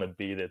I would want to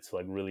be there to,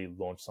 like, really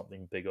launch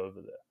something big over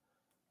there.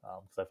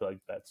 Because I feel like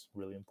that's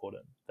really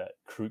important. That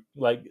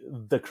like,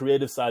 the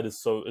creative side is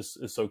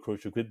so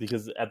crucial,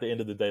 because at the end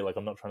of the day, like,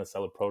 I'm not trying to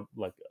sell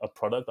a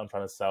product. I'm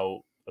trying to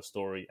sell a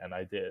story and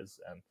ideas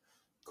and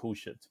cool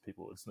shit to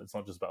people. It's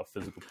not just about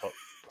physical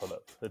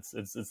product. It's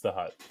the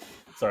hype.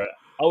 Sorry,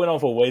 I went on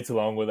for way too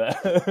long with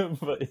that,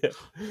 but yeah.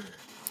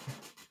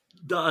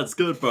 No, it's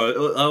good,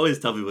 bro. I always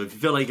tell people, if you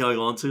feel like going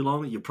on too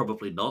long, you're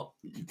probably not.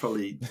 You're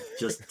probably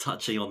just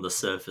touching on the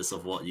surface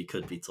of what you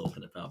could be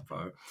talking about,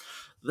 bro.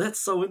 That's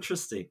so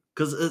interesting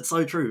because it's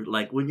so true.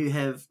 Like, when you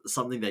have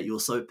something that you're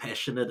so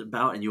passionate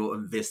about and you're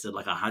invested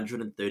like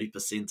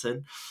 130%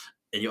 in,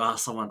 and you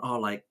ask someone, oh,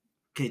 like,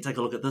 can you take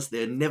a look at this?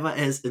 They're never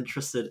as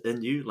interested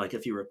in you. Like,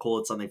 if you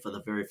record something for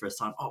the very first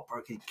time, oh,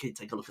 bro, can you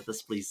take a look at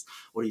this, please?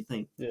 What do you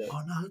think? Yeah.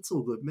 Oh, no, it's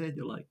all good, man.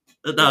 You're like,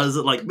 no, Yeah. is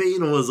it like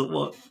mean or is it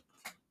what?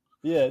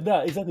 Yeah, no,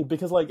 exactly.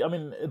 Because, like, I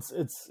mean,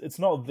 it's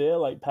not their,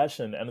 like,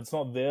 passion, and it's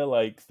not their,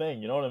 like, thing.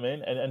 You know what I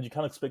mean? And you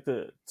can't expect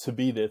it to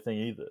be their thing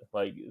either.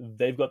 Like,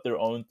 they've got their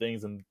own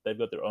things and they've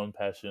got their own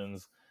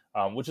passions,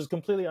 which is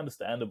completely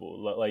understandable.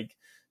 Like,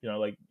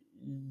 like,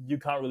 you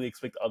can't really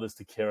expect others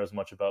to care as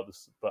much about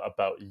this, but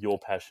about your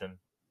passion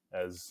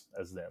as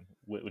them,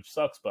 which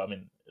sucks. But I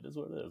mean, it is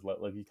what it is.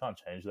 Like, you can't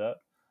change that.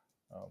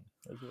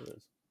 It is what it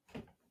is.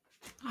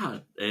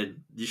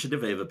 And you should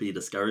never ever be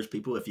discouraged,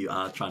 people, if you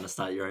are trying to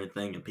start your own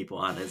thing and people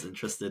aren't as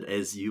interested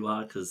as you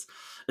are, because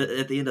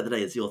at the end of the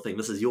day, it's your thing.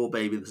 This is your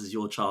baby. This is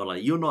your child.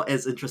 Like, you're not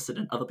as interested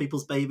in other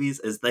people's babies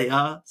as they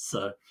are.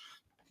 So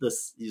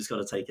this, you just got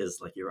to take as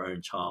like your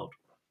own child.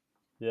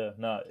 Yeah,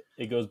 no,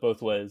 it goes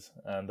both ways,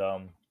 and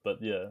but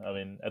yeah, I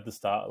mean, at the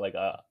start, like,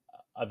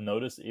 I I've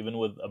noticed even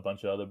with a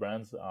bunch of other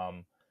brands,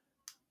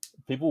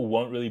 people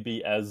won't really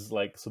be as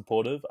like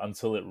supportive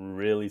until it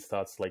really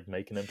starts like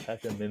making an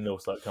impact, and then they'll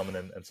start coming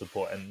in and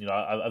support. And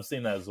I've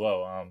seen that as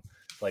well.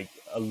 Like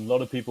a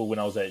lot of people when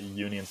I was at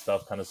uni and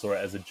stuff kind of saw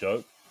it as a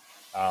joke,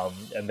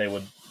 and they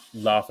would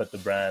laugh at the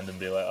brand and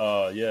be like,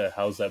 "Oh yeah,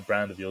 how's that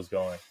brand of yours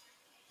going?"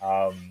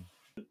 Um,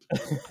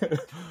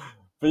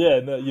 but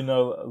yeah,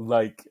 no,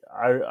 like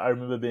I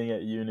remember being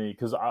at uni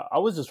because I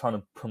was just trying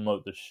to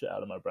promote the shit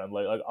out of my brand.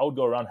 Like I would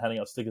go around handing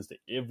out stickers to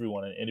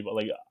everyone and anybody.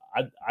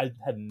 Like I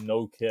had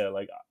no care.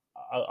 Like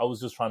I was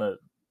just trying to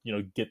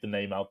get the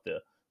name out there.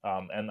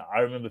 And I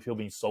remember people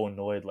being so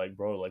annoyed. Like,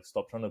 bro, like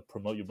stop trying to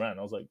promote your brand.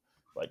 I was like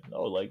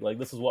no, like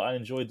this is what I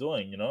enjoy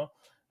doing.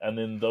 And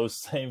then those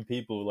same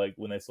people, like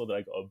when they saw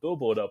like a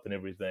billboard up and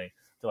everything,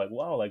 they're like,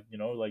 wow, like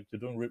like you're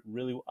doing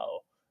really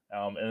well.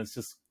 And it's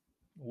just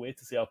weird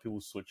to see how people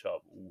switch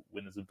up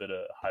when there's a bit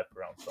of hype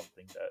around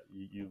something that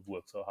you've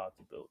worked so hard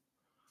to build.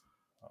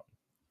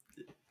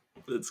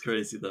 It's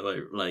crazy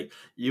though. Like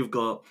you've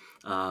got,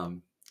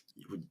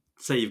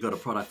 say you've got a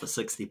product for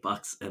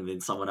 $60, and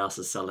then someone else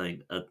is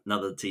selling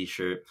another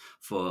T-shirt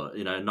for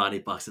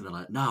 $90, and they're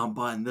like, "No, I'm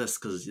buying this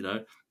because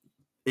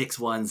X,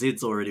 Y, and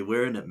Z's already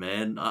wearing it,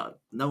 man.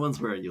 No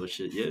one's wearing your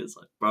shit." Yeah, it's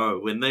like, bro,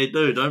 when they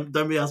do, don't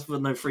be asking for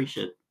no free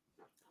shit.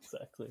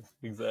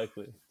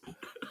 Exactly.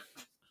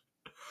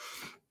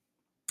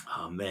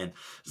 Oh man.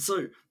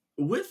 So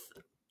with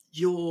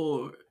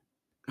your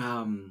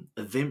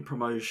event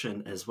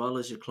promotion as well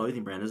as your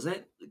clothing brand, is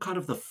that kind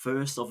of the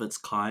first of its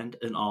kind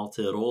in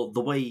Aotearoa, the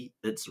way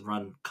it's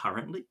run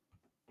currently?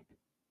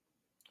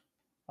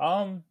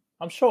 I'm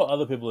sure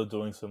other people are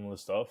doing similar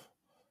stuff,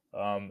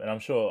 and I'm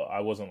sure I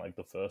wasn't like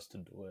the first to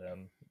do it,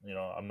 and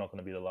I'm not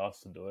going to be the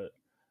last to do it.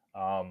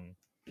 Um,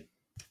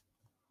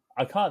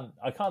 I can't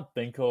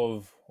think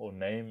of or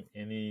name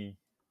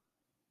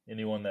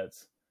anyone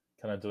that's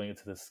kind of doing it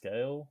to the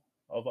scale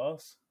of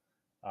us,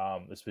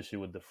 especially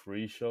with the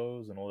free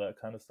shows and all that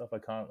kind of stuff. I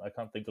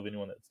can't think of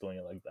anyone that's doing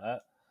it like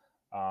that.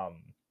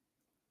 Um,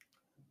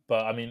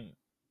 but I mean,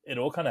 it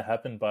all kind of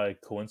happened by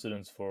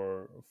coincidence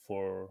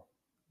for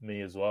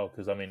me as well.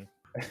 Because I mean,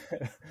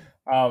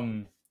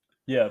 um,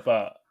 yeah,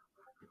 but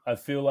I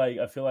feel like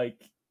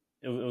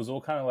it was all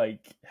kind of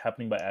like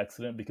happening by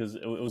accident because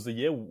it was the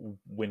year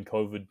when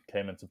COVID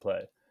came into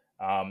play.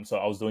 So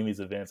I was doing these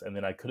events, and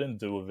then I couldn't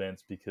do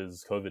events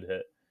because COVID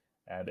hit,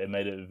 and it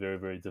made it very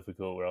very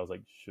difficult. Where I was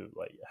like, shoot,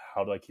 like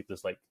how do I keep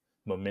this like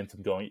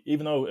momentum going?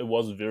 Even though it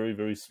was very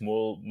very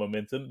small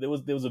momentum, there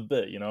was a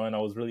bit, and I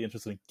was really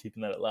interested in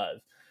keeping that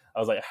alive. I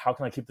was like, how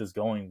can I keep this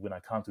going when I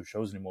can't do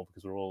shows anymore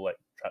because we're all like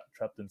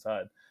trapped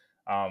inside?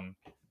 Um,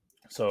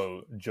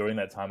 so during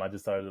that time, I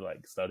just started to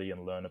like study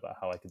and learn about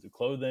how I could do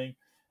clothing.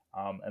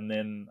 And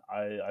then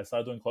I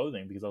started doing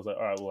clothing because I was like,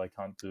 all right, well, I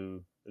can't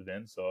do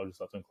events, so I'll just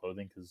start doing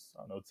clothing because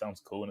I know it sounds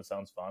cool and it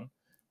sounds fun,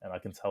 and I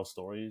can tell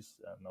stories.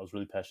 And I was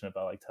really passionate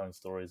about like telling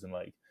stories in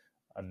like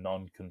a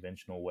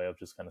non-conventional way of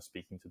just kind of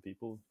speaking to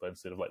people, but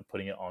instead of like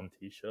putting it on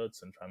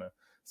t-shirts and trying to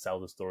sell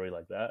the story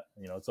like that,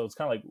 So it's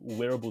kind of like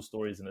wearable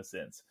stories in a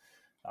sense.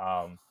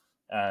 Um,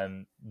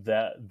 and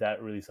that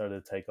really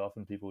started to take off,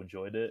 and people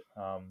enjoyed it.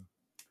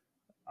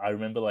 I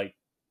remember like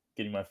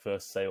getting my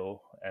first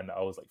sale, and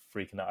I was like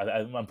freaking out.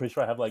 I'm pretty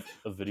sure I have like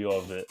a video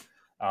of it,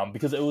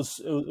 because it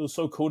was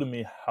so cool to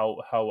me how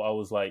I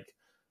was like,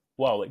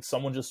 wow, like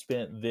someone just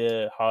spent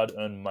their hard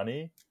earned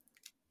money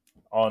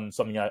on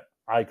something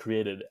I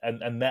created,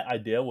 and that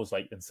idea was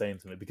like insane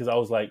to me because I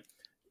was like,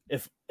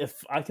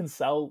 if I can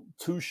sell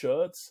 2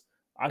 shirts,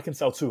 I can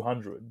sell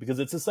 200 because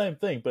it's the same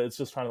thing, but it's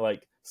just trying to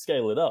like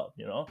scale it up.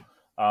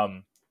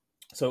 Um,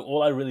 so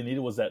all I really needed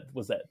was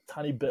that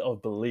tiny bit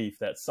of belief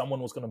that someone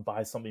was going to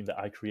buy something that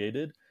I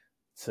created,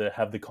 to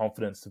have the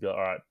confidence to be like,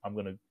 all right,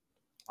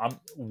 I'm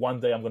one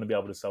day I'm going to be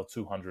able to sell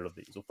 200 of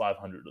these or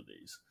 500 of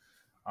these.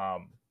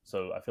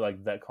 So I feel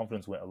like that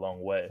confidence went a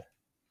long way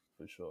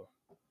for sure.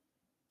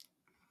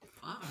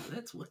 Wow,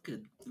 that's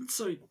wicked.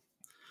 So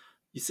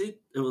you said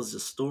it was the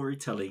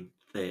storytelling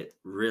that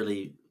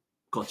really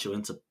got you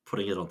into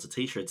putting it onto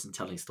t-shirts and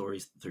telling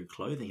stories through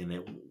clothing, and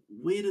that,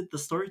 where did the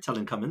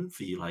storytelling come in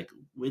for you? Like,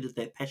 where did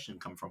that passion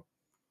come from?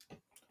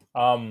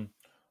 Um,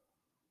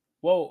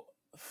 well,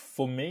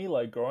 for me,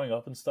 like growing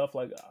up and stuff,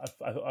 like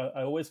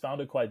I always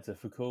found it quite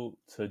difficult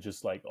to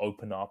just like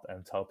open up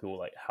and tell people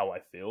like how I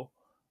feel.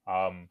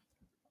 Um,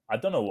 I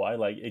don't know why.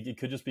 Like it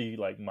could just be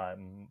like my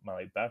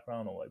like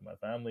background or like my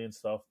family and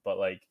stuff. But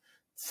like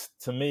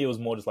to me, it was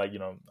more just like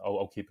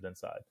I'll keep it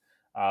inside.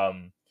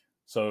 Um,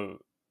 so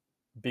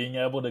being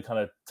able to kind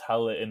of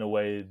tell it in a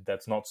way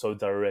that's not so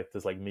direct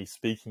as like me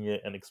speaking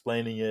it and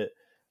explaining it,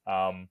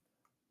 um,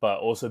 but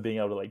also being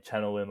able to like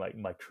channel in like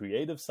my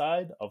creative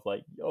side of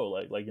like, yo,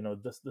 like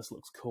this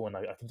looks cool, and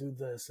I can do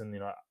this, and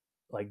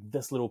like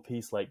this little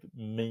piece like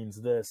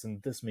means this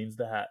and this means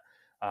that.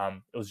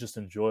 It was just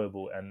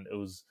enjoyable, and it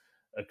was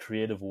a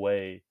creative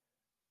way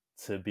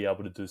to be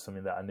able to do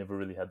something that I never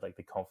really had like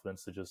the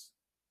confidence to just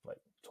like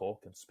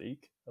talk and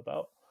speak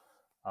about.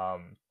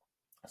 Um,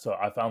 so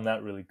I found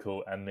that really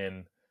cool. And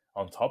then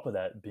on top of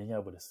that, being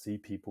able to see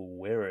people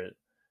wear it,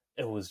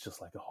 it was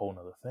just like a whole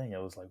nother thing.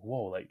 It was like,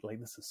 whoa, like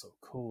this is so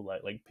cool.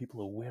 Like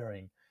people are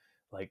wearing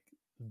like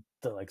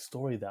the like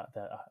story that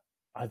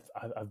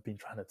I've been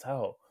trying to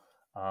tell.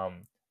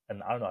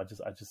 And I don't know,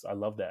 I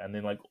love that. And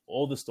then like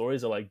all the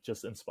stories are like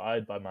just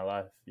inspired by my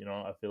life.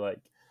 I feel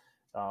like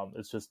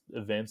it's just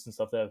events and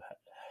stuff that have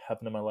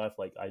happened in my life,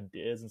 like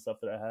ideas and stuff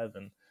that I have,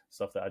 and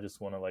stuff that I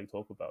just want to like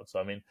talk about. So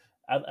I mean,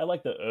 at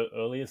like the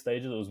earlier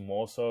stages, it was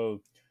more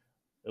so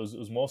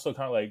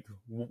kind of like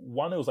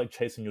one, it was like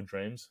chasing your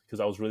dreams, because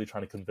I was really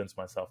trying to convince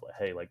myself like,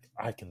 hey, like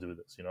I can do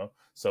this.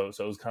 So it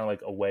was kind of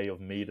like a way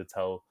of me to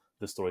tell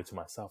the story to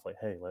myself, like,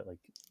 hey, like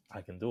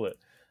I can do it.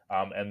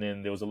 And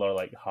then there was a lot of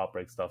like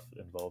heartbreak stuff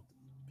involved,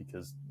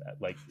 because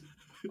like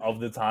of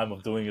the time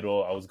of doing it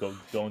all, I was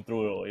going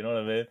through it all. You know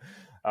what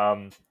I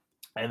mean?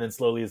 And then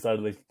slowly it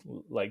started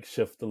like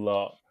shift a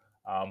lot.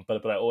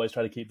 But I always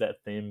try to keep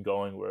that theme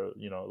going, where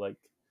like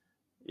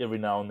every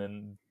now and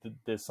then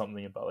there's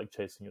something about like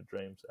chasing your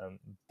dreams, and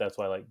that's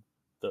why like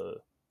the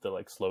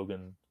like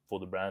slogan for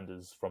the brand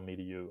is "From me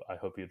to you, I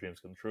hope your dreams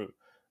come true."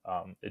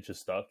 It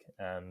just stuck,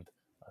 and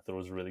I thought it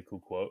was a really cool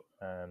quote.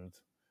 And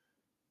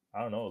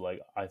I don't know,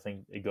 like I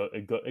think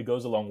it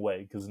goes a long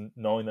way, because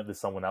knowing that there's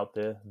someone out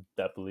there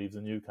that believes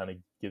in you kind of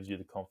gives you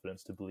the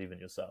confidence to believe in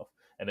yourself,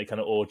 and it kind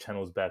of all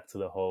channels back to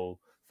the whole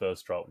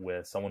first drop,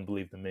 where someone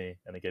believed in me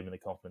and it gave me the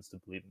confidence to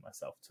believe in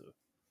myself too.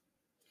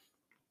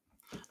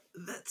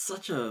 That's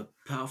such a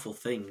powerful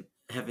thing,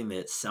 having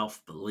that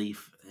self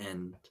belief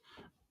and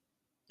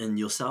in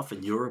yourself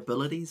and your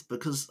abilities,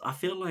 because I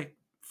feel like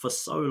for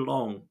so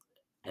long,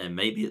 and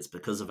maybe it's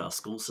because of our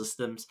school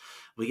systems,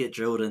 we get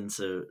drilled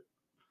into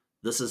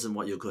this isn't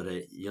what you're good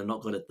at. You're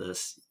not good at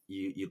this.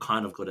 You're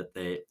kind of good at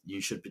that.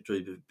 You should be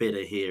doing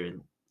better here,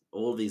 and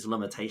all these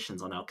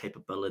limitations on our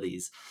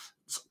capabilities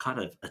kind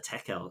of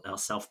attack our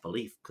self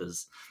belief.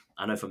 Because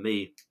I know for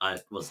me, I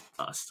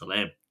still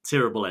am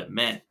terrible at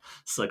math.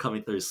 So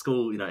coming through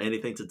school,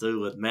 anything to do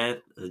with math,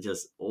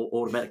 just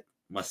automatic.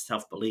 My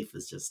self belief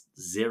is just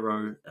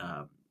zero.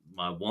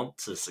 My want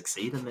to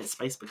succeed in that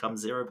space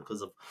becomes zero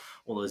because of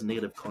all those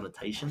negative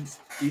connotations.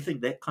 Do you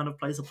think that kind of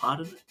plays a part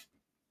in it?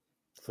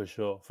 For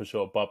sure, for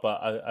sure. But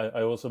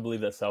I also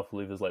believe that self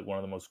belief is like one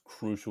of the most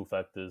crucial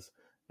factors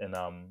in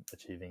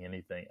achieving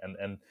anything.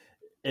 And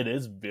it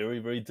is very,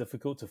 very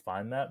difficult to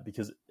find that,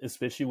 because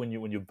especially when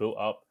you're built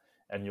up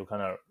and you're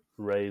kind of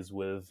raised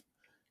with,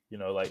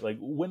 like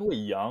when we're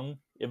young,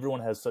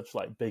 everyone has such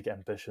like big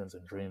ambitions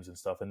and dreams and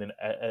stuff. And then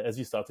as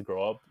you start to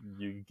grow up,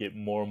 you get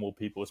more and more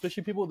people,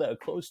 especially people that are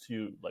close to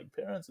you, like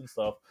parents and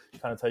stuff,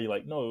 kind of tell you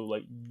like, no,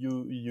 like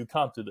you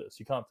can't do this,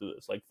 you can't do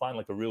this, like find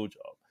like a real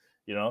job,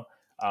 you know.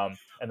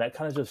 And that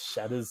kind of just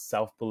shatters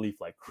self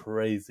belief like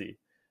crazy.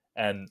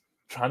 And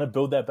trying to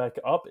build that back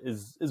up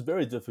is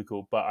very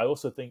difficult. But I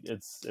also think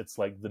it's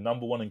like the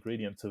number one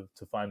ingredient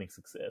to finding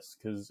success.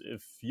 Because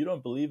if you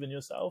don't believe in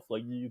yourself,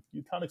 like you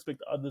can't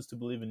expect others to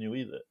believe in you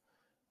either.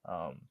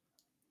 Um,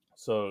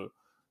 so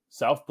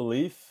self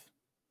belief,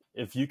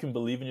 if you can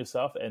believe in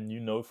yourself and you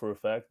know for a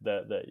fact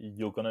that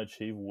you're gonna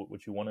achieve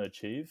what you want to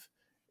achieve,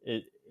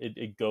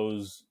 it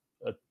goes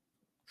a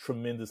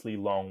tremendously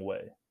long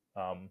way,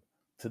 um,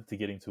 to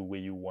getting to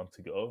where you want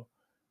to go.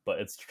 But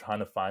it's trying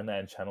to find that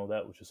and channel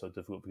that, which is so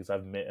difficult, because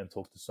I've met and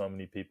talked to so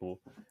many people,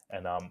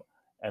 and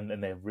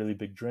and they have really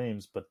big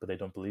dreams, but they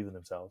don't believe in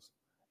themselves.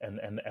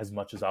 And as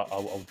much as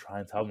I'll try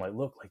and tell them like,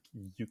 look, like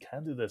you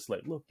can do this,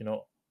 like look,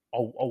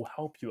 I'll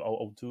help you,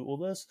 I'll do all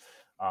this.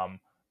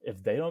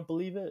 If they don't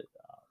believe it,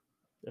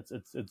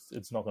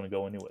 it's not going to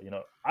go anywhere.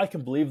 I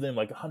can believe them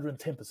like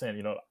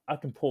 110%. I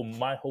can pour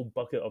my whole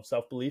bucket of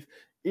self belief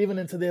even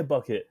into their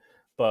bucket,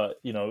 but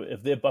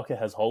if their bucket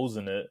has holes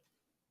in it,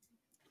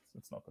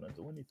 it's not going to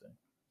do anything.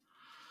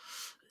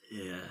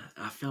 Yeah,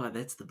 I feel like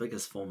that's the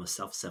biggest form of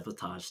self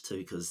sabotage too,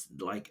 because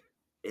like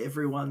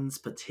everyone's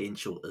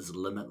potential is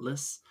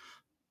limitless,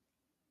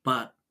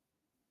 but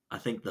I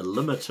think the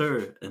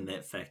limiter in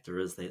that factor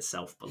is that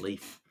self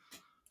belief.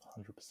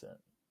 100%,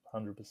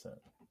 100%.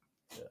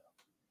 Yeah.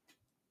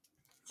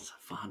 So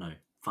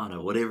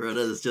Fano, whatever it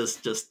is,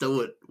 just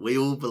do it. We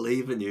all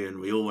believe in you, and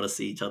we all want to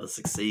see each other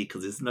succeed.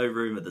 Because there's no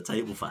room at the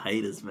table for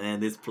haters, man.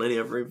 There's plenty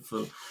of room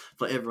for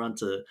everyone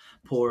to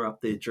pour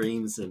up their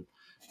dreams and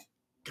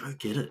go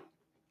get it.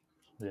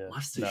 Yeah,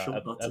 Life's too no,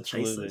 short not to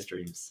chase absolutely. those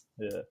dreams.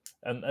 Yeah,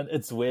 and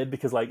it's weird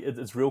because like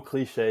it's real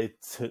cliche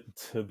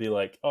to be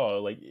like,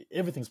 oh, like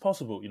everything's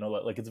possible,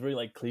 like it's very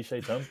like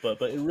cliche terms,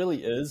 but it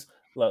really is.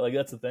 Like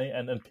that's the thing,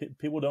 and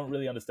people don't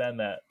really understand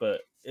that,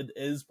 but it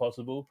is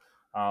possible.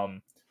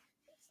 Um,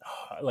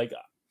 like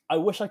I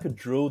wish I could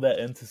drill that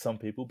into some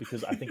people,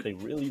 because I think they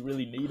really,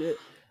 really need it.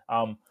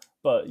 Um,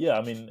 but yeah,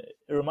 I mean,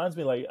 it reminds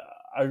me like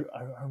I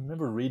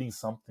remember reading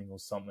something or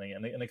something,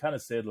 and it kind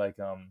of said like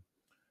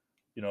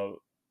you know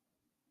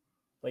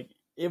like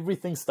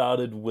everything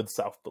started with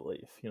self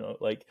belief.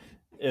 Like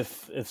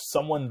if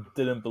someone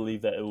didn't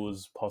believe that it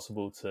was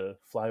possible to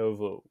fly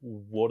over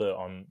water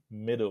on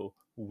metal,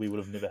 we would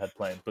have never had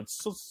planes. But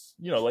so,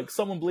 like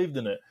someone believed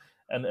in it,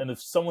 and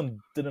if someone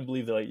didn't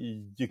believe that like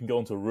you can go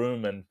into a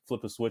room and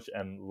flip a switch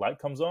and light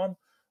comes on,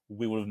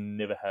 we would have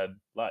never had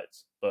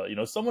lights. But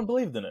someone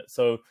believed in it,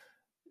 so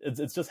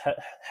it's just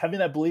having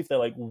that belief that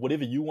like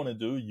whatever you want to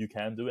do, you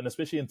can do, and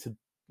especially into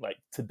like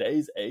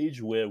today's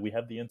age where we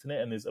have the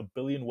internet and there's a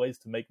billion ways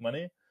to make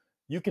money,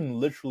 you can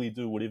literally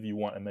do whatever you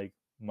want and make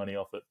money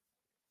off it.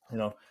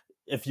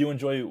 If you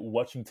enjoy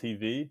watching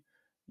TV,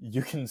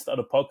 you can start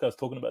a podcast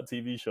talking about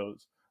TV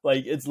shows.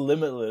 Like it's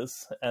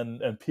limitless,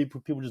 and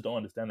people just don't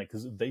understand it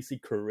because they see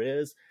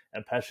careers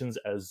and passions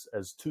as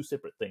two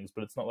separate things,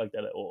 but it's not like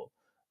that at all.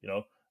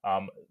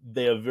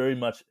 They are very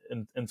much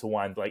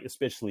intertwined. Like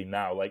especially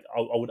now, like I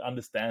would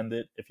understand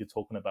it if you're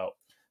talking about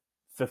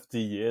 50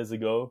 years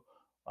ago,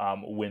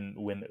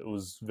 when it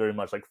was very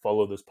much like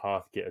follow this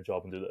path, get a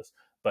job, and do this.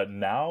 But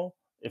now,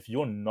 if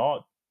you're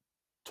not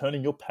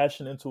turning your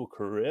passion into a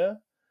career,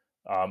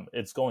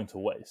 it's going to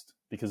waste,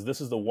 because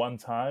this is the one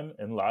time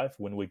in life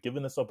when we're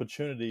given this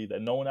opportunity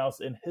that no one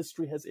else in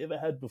history has ever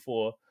had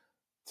before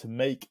to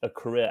make a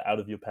career out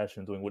of your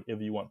passion, doing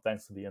whatever you want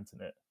thanks to the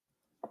internet.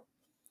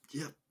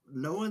 Yeah,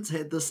 no one's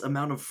had this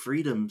amount of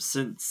freedom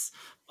since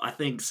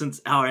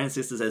our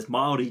ancestors as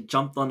Maori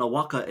jumped on a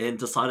waka and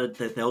decided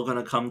that they were going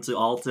to come to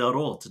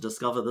Aotearoa to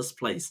discover this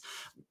place.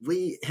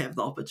 We have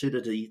the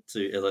opportunity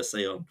to, as I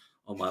say on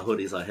my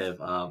hoodies, I have,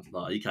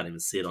 you can't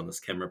even see it on this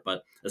camera,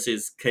 but it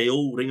says Kei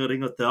o ringa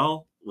ringa te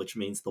ao, which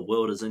means the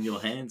world is in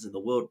your hands, and the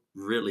world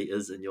really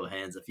is in your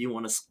hands. If you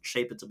want to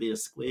shape it to be a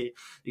square,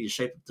 you can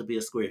shape it to be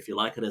a square. If you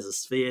like it as a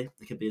sphere,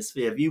 it can be a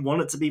sphere. If you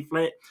want it to be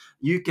flat,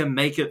 you can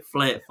make it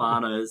flat,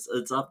 whānau.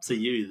 It's up to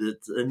you.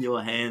 It's in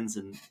your hands,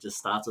 and just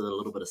start with a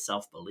little bit of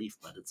self-belief,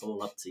 but it's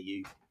all up to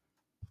you.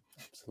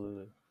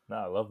 Absolutely. No,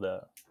 I love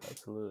that.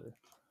 Absolutely.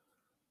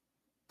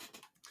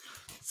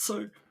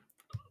 So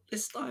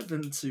let's dive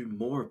into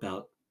more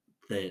about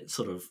that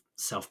sort of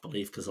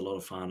self-belief, because a lot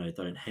of whānau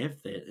don't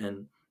have that.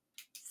 And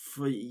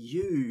for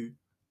you,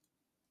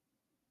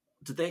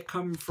 did that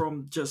come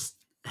from just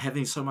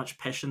having so much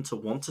passion to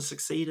want to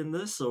succeed in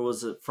this, or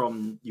was it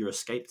from your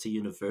escape to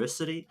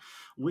university?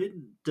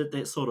 When did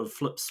that sort of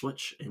flip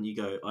switch and you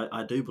go,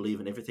 I do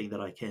believe in everything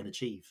that I can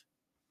achieve?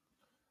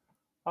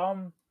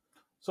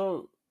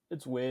 So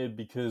it's weird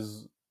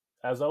because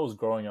as I was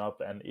growing up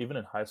and even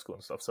in high school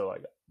and stuff, so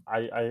like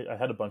I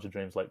had a bunch of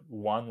dreams. Like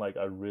one, like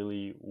I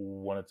really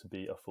wanted to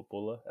be a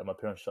footballer, and my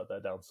parents shut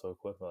that down so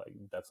quick. Like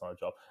that's not a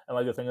job. And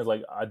like the thing is,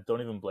 like I don't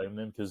even blame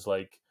them, because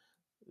like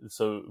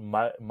so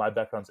my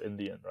background's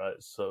Indian, right?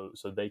 So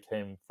they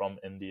came from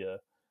India,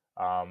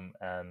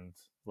 and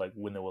like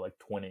when they were like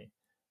 20,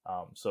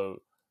 so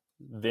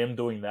them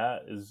doing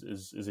that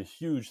is a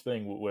huge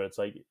thing where it's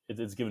like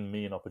it's given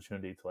me an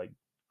opportunity to like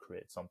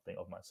create something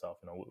of myself,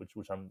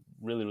 which I'm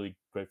really really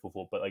grateful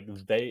for. But like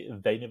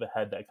they never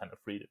had that kind of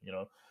freedom.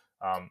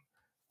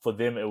 For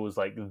them it was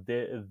like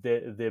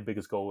their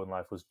biggest goal in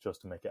life was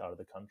just to make it out of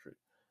the country.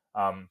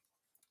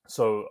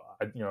 So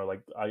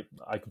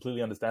I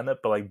completely understand that,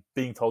 but like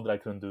being told that I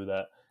couldn't do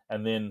that,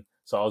 and then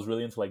so I was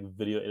really into like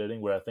video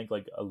editing, where I think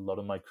like a lot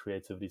of my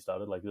creativity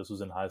started. Like this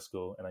was in high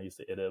school, and I used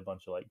to edit a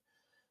bunch of like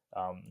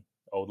um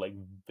old like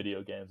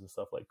video games and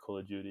stuff like Call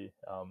of Duty,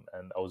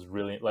 and I was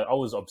really like I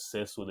was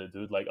obsessed with it,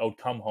 dude. Like I would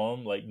come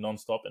home like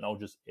nonstop, and I would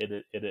just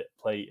edit,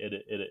 play,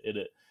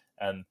 edit,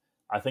 and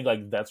I think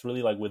like that's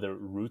really like where the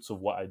roots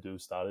of what I do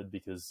started,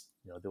 because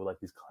there were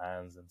like these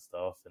clans and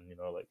stuff, and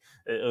like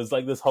it was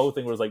like this whole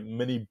thing where it was like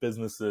mini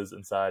businesses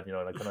inside, and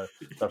I kind of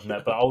stuff from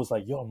that. But I was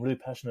like, yo, I'm really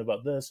passionate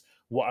about this.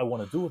 What I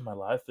want to do with my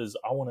life is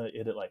I want to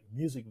edit like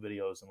music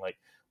videos and like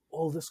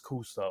all this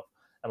cool stuff.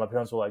 And my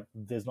parents were like,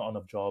 there's not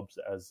enough jobs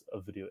as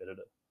a video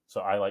editor, so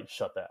I like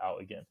shut that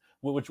out again,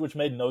 which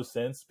made no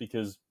sense,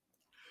 because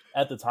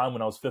at the time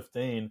when I was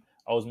 15,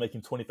 I was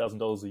making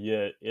 $20,000 a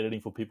year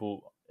editing for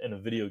people in a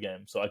video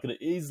game, so I could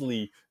have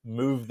easily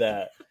moved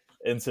that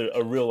into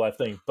a real life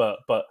thing. But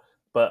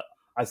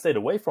I stayed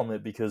away from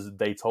it because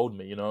they told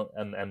me,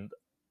 and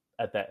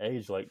at that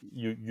age, like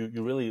you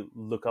really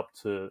look up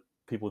to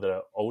people that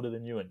are older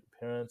than you and your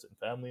parents and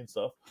family and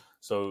stuff.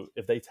 So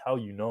if they tell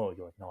you no,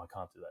 you're like, no, I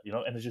can't do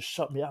that, and it just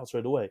shut me out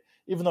straight away.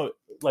 Even though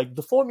like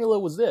the formula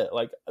was there,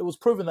 like it was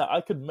proven that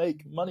I could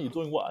make money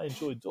doing what I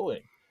enjoyed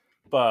doing,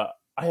 but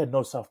I had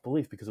no self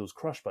belief because it was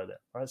crushed by then,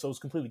 right? So it was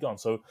completely gone.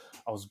 So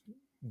I was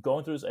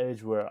going through this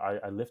age where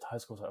I left high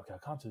school. I was like, okay,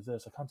 I can't do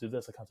this, I can't do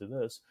this, I can't do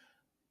this.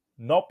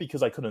 Not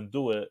because I couldn't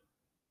do it,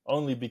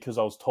 only because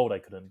I was told I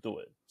couldn't do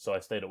it. So I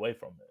stayed away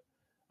from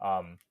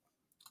it.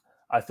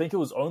 I think it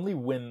was only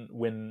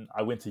when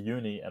I went to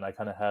uni and I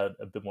kind of had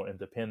a bit more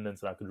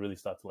independence and I could really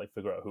start to like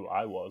figure out who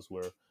I was,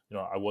 where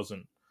I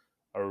wasn't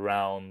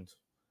around,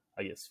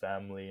 I guess,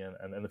 family and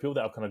the people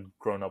that I've kind of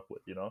grown up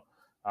with,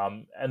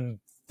 and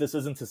this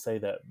isn't to say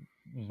that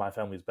my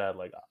family is bad.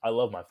 Like I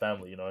love my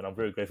family, and I'm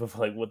very grateful for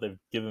like what they've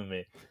given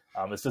me.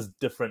 It's just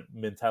different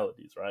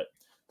mentalities, right?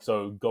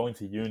 So going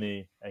to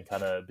uni and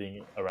kind of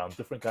being around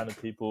different kind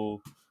of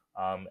people,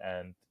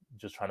 and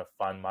just trying to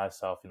find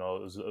myself, it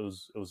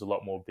was a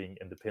lot more being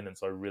independent.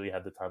 So I really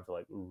had the time to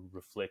like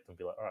reflect and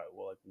be like, all right,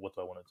 well, like what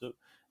do I want to do?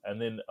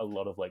 And then a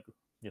lot of like,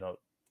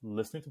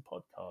 listening to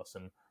podcasts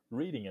and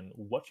reading and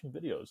watching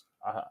videos.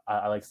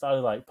 I like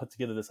started like put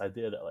together this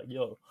idea that like,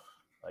 yo,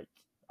 like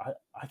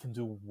I can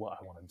do what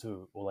I want to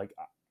do, or like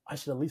I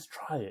should at least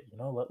try it, you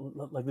know,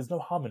 like there's no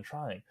harm in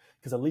trying,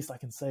 because at least I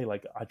can say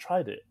like I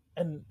tried it,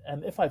 and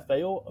if I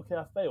fail, okay,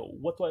 I fail.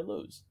 What do I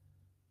lose?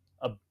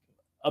 A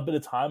a bit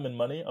of time and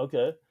money,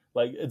 okay.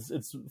 Like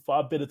it's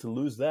far better to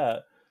lose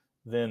that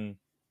than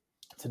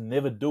to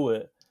never do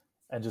it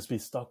and just be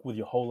stuck with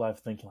your whole life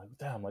thinking like,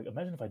 damn, like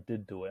imagine if I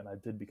did do it and I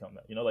did become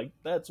that, you know, like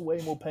that's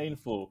way more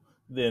painful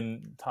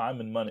than time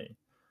and money.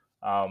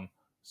 um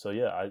so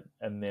yeah,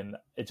 and then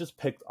it just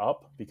picked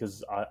up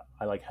because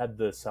I like had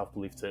the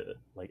self-belief to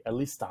like at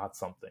least start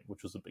something,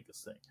 which was the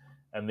biggest thing.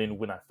 And then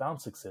when I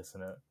found success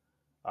in it,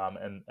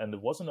 and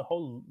it wasn't a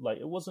whole, like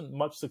it wasn't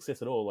much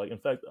success at all, like in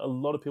fact a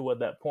lot of people at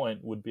that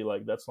point would be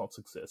like, that's not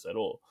success at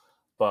all.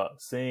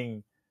 But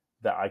seeing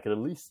that I could at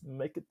least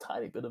make a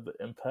tiny bit of an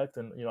impact,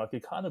 and you know I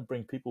could kind of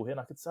bring people here and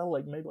I could sell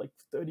like maybe like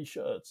 30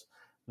 shirts,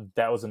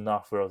 that was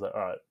enough where I was like, all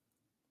right,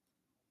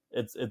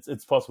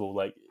 it's possible.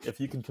 Like if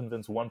you can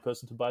convince one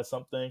person to buy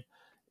something,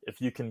 if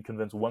you can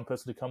convince one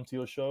person to come to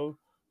your show,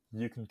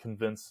 you can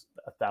convince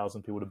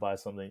 1,000 people to buy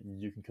something,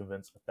 you can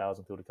convince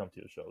 1,000 people to come to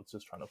your show. It's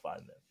just trying to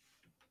find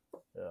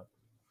them.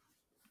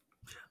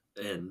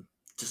 Yeah. And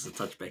just to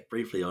touch back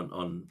briefly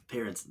on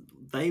parents,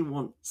 they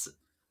want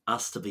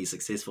us to be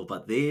successful,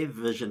 but their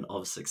vision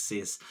of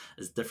success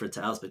is different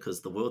to ours,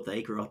 because the world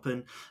they grew up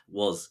in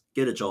was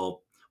get a job,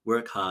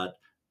 work hard,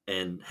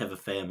 and have a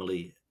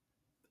family.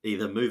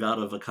 Either move out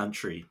of a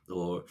country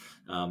or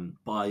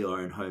buy your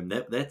own home.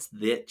 That's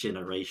that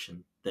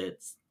generation.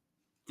 That's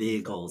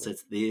their goals.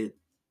 That's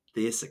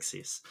their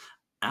success.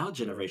 Our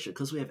generation,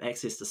 because we have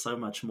access to so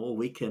much more,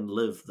 we can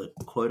live the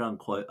quote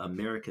unquote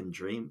American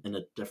dream in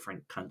a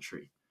different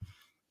country.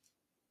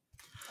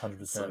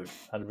 100%, So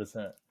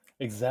 100%,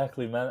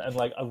 exactly, man. And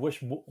like I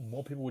wish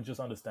more people would just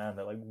understand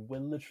that like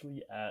we're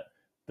literally at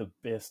the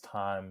best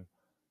time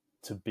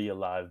to be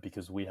alive,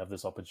 because we have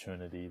this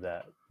opportunity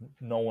that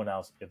no one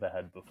else ever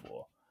had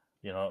before.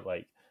 You know,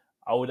 like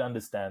I would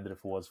understand that if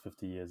it was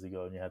 50 years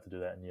ago and you had to do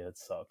that, and yeah, it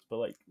sucks. But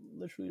like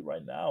literally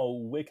right now,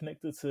 we're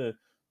connected to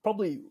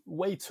probably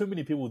way too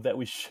many people that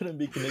we shouldn't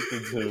be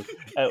connected to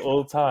at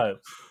all times,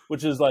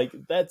 which is like,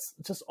 that's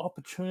just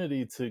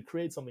opportunity to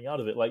create something out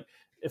of it. Like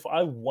if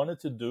I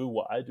wanted to do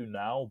what I do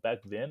now back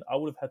then, I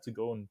would have had to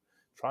go and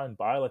try and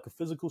buy like a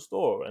physical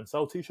store and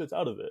sell t-shirts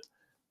out of it.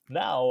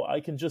 Now I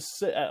can just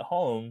sit at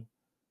home,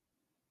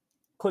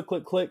 click,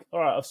 click, click. All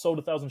right, I've sold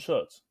 1,000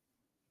 shirts.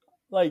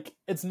 Like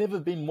it's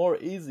never been more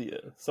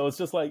easier. So it's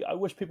just like I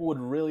wish people would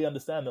really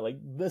understand that like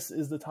this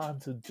is the time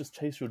to just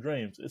chase your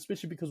dreams,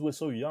 especially because we're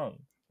so young.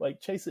 Like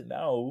chase it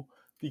now,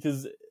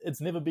 because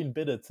it's never been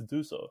better to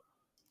do so.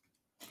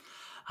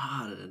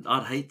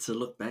 I'd hate to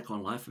look back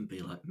on life and be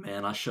like,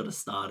 man, I should have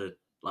started.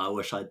 I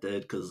wish I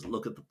did, because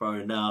look at the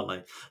bro now.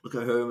 Like, look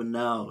at Herman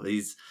now.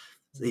 He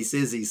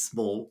says he's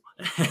small,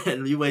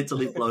 and you wait till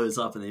he blows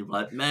up, and you're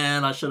like,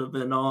 man, I should have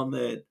been on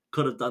that.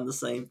 Could have done the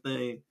same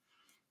thing.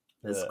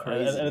 It's Yeah,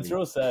 crazy and to it's me.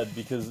 real sad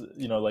because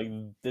you know, like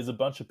there's a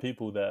bunch of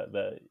people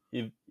that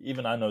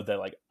even I know that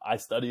like I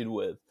studied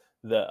with,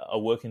 that are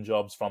working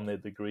jobs from their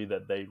degree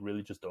that they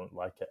really just don't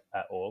like it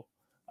at all.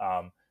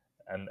 Um,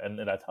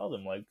 and I tell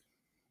them like,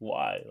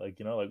 why? Like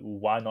you know, like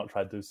why not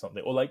try to do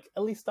something, or like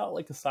at least start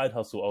like a side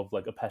hustle of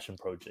like a passion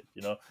project,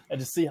 you know, and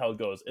just see how it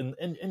goes in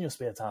your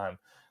spare time.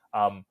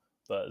 Um,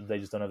 but they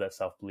just don't have that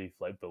self belief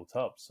like built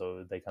up.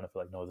 So they kind of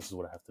feel like, no, this is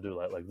what I have to do.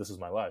 Like this is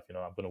my life. You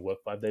know, I'm going to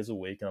work 5 days a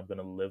week and I'm going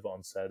to live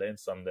on Saturday and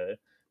Sunday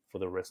for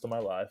the rest of my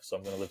life. So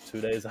I'm going to live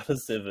 2 days out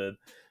of 7.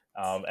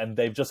 And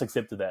they've just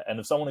accepted that. And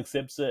if someone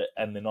accepts it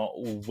and they're not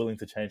willing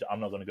to change, I'm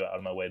not going to go out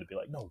of my way to be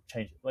like, no,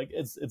 change it. Like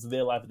it's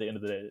their life at the end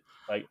of the day.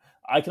 Like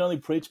I can only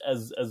preach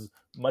as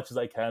much as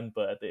I can,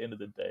 but at the end of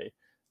the day,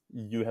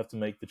 you have to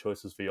make the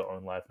choices for your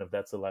own life. And if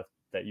that's the life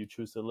that you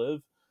choose to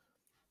live,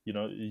 you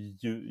know,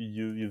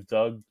 you've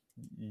dug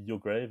your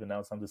grave and now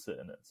it's time to sit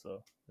in it.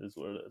 So it is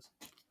what it is.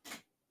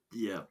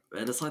 Yeah,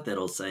 and it's like that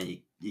old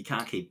saying, you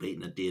can't keep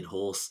beating a dead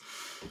horse.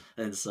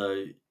 And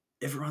so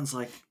everyone's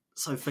like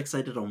so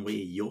fixated on where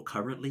you're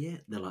currently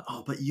at. They're like,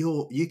 oh, but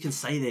you can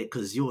say that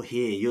because you're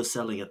here, you're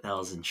selling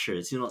 1,000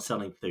 shirts. You're not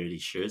selling 30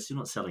 shirts. You're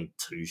not selling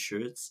 2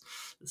 shirts.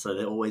 So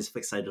they're always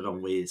fixated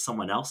on where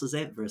someone else is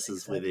at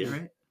versus where they're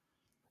Exactly. at.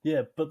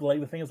 Yeah, but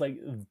like the thing is, like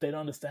they don't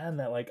understand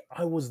that. Like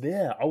I was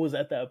there, I was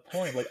at that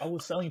point. Like I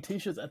was selling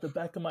T-shirts at the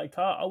back of my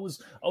car. I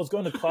was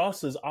going to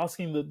classes,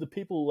 asking the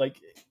people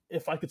like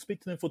if I could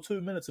speak to them for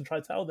 2 minutes and try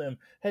to tell them,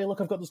 hey, look,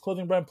 I've got this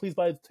clothing brand. Please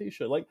buy a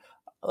T-shirt.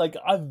 Like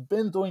I've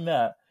been doing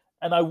that,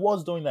 and I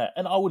was doing that,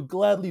 and I would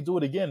gladly do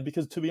it again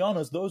because to be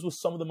honest, those were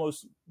some of the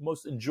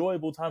most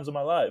enjoyable times of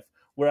my life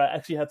where I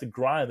actually had to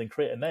grind and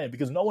create a name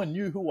because no one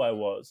knew who I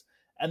was.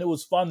 And it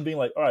was fun being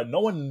like, all right, no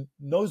one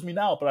knows me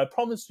now, but I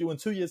promise you in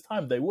 2 years'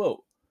 time they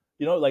will.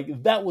 You know,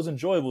 like that was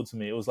enjoyable to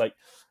me. It was like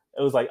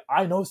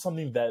I know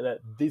something that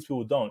these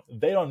people don't.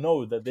 They don't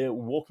know that they're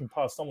walking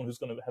past someone who's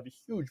going to have a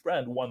huge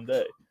brand one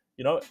day.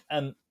 You know,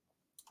 and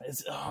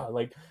it's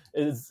like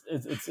it's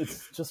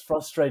just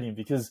frustrating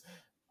because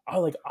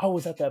I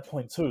was at that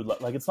point too.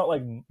 Like it's not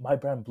like my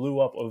brand blew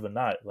up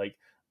overnight. Like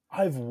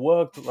I've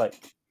worked like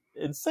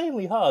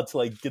insanely hard to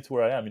like get to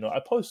where I am. You know, I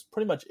post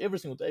pretty much every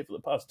single day for the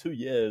past 2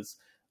 years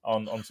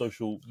on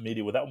social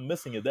media without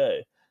missing a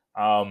day.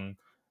 Um,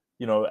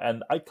 you know,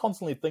 and I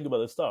constantly think about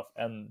this stuff,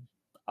 and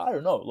I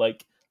don't know,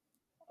 like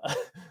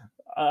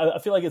I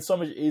feel like it's so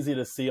much easier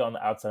to see on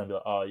the outside and be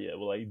like, oh yeah,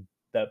 well like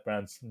that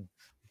brand's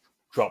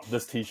dropped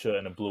this t-shirt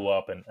and it blew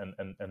up and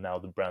now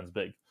the brand's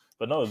big.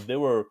 But no, there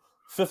were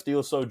 50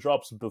 or so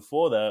drops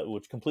before that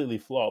which completely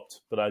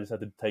flopped, but I just had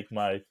to take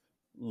my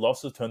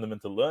losses, turn them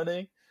into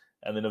learning,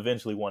 and then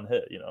eventually one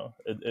hit. You know,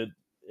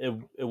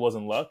 it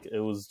wasn't luck, it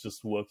was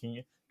just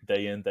working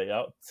day in day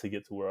out to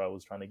get to where I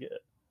was trying to get.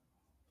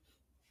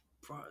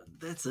 Bro,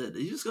 that's it.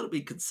 You just got to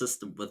be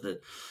consistent with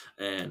it,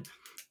 and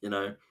you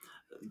know,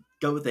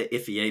 go with that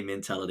FEA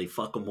mentality.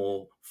 Fuck them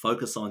all.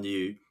 Focus on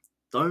you.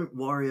 Don't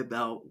worry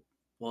about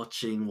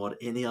watching what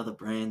any other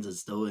brand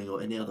is doing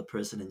or any other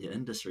person in your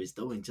industry is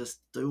doing.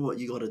 Just do what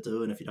you got to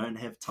do. And if you don't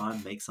have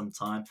time, make some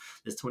time.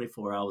 There's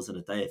 24 hours in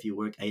a day. If you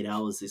work 8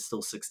 hours, there's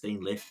still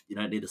 16 left. You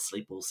don't need to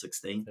sleep all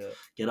 16. Yeah,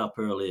 Get up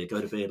earlier, go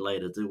to bed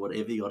later, do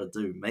whatever you got to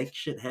do. Make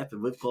shit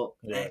happen. We've got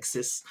yeah.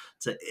 access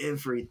to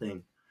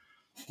everything.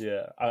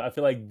 Yeah, I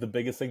feel like the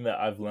biggest thing that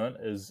I've learned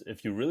is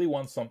if you really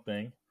want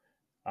something,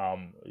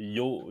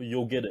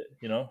 you'll get it.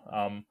 You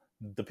know,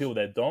 the people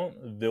that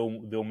don't,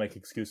 they'll make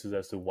excuses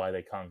as to why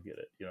they can't get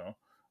it. You know,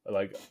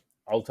 like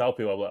I'll tell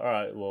people, I'm like, all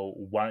right, well,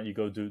 why don't you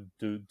go do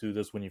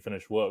this when you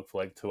finish work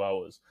for like 2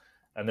 hours?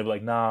 And they're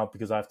like, nah,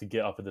 because I have to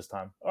get up at this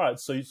time. All right,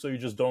 so you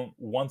just don't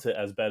want it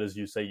as bad as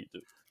you say you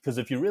do. Because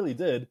if you really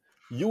did,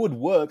 you would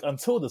work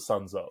until the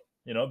sun's up.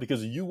 You know,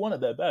 because you want it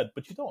that bad,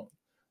 but you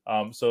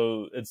don't.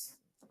 So it's,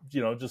 you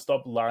know, just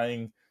stop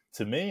lying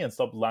to me and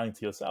stop lying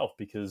to yourself,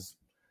 because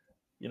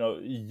you know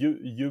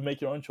you make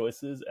your own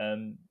choices,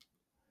 and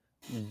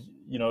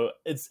you know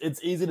it's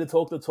easy to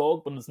talk the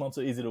talk, but it's not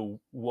so easy to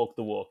walk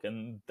the walk,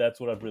 and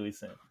that's what I've really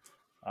seen.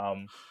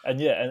 And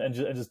yeah, and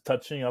just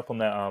touching up on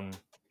that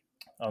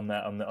on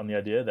the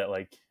idea that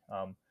like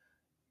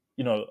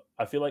you know,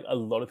 I feel like a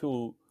lot of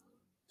people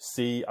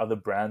see other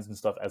brands and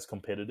stuff as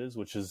competitors,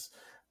 which is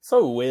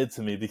so weird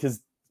to me,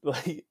 because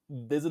like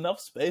there's enough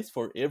space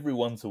for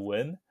everyone to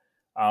win.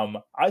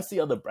 I see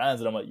other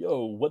brands and I'm like,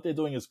 yo, what they're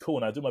doing is cool,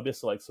 and I do my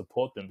best to like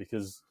support them,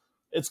 because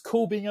it's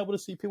cool being able to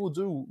see people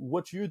do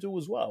what you do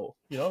as well.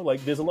 You know,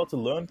 like there's a lot to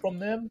learn from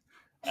them,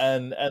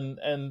 and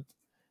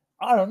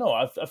I don't know.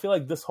 I feel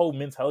like this whole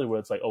mentality where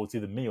it's like, oh, it's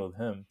either me or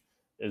him,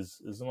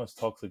 is the most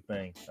toxic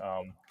thing.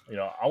 You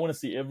know, I want to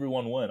see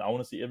everyone win. I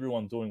want to see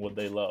everyone doing what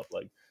they love.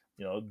 Like,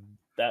 you know,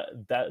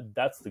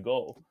 that's the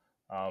goal.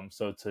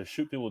 So to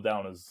shoot people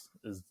down is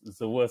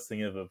the worst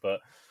thing ever. But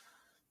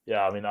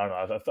yeah, I mean, I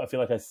don't know. I feel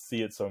like I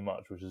see it so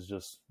much, which is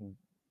just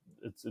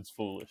it's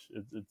foolish.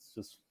 It's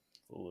just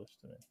foolish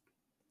to me.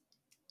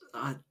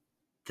 I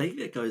think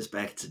that goes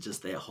back to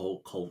just that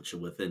whole culture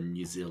within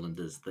New Zealand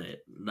is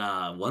that,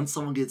 nah, once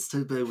someone gets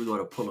too big, we got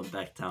to pull them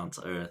back down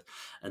to earth.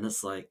 And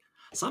it's like,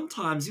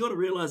 sometimes you got to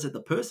realize that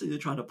the person you're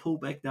trying to pull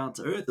back down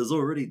to earth is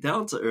already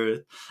down to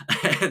earth,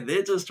 and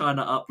they're just trying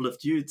to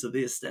uplift you to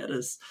their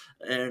status.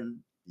 And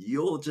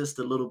you're just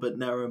a little bit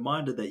narrow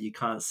minded that you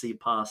can't see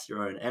past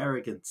your own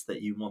arrogance,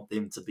 that you want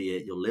them to be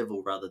at your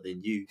level rather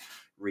than you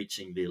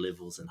reaching their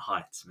levels and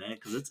heights, man.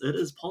 Because it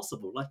is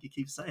possible, like you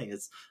keep saying.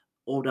 It's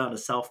all down to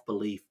self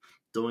belief,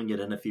 doing it.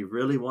 And if you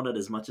really want it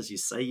as much as you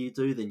say you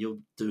do, then you'll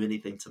do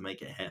anything to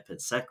make it happen.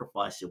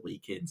 Sacrifice your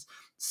weekends,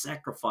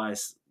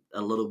 sacrifice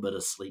a little bit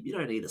of sleep. You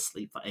don't need to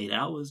sleep for 8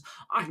 hours.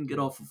 I can get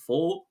off for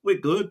 4. We're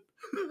good.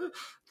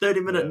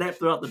 30-minute Yeah. nap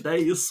throughout the day,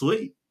 you're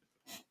sweet.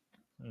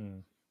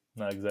 Mm.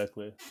 No,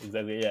 exactly.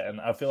 Yeah,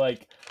 and I feel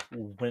like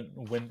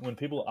when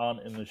people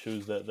aren't in the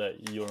shoes that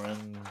you're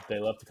in, they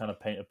love to kind of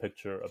paint a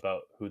picture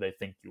about who they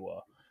think you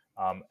are,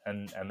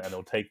 and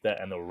they'll take that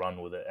and they'll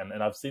run with it,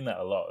 and I've seen that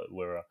a lot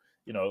where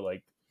you know,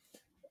 like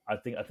I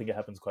think it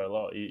happens quite a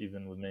lot,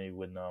 even with me,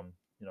 when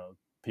you know,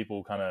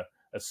 people kind of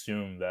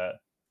assume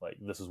that like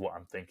this is what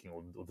I'm thinking,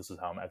 or this is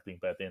how I'm acting,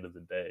 but at the end of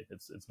the day,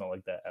 it's not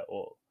like that at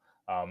all.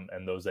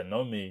 And those that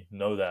know me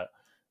know that,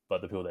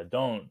 but the people that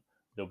don't,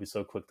 they'll be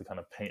so quick to kind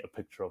of paint a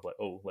picture of like,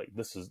 oh, like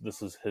this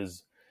is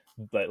his,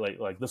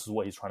 like this is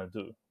what he's trying to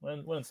do.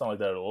 When it's not like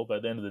that at all. But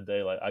at the end of the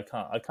day, like I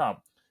can't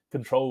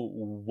control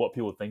what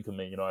people think of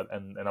me, you know,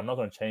 and I'm not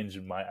going to change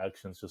my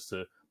actions just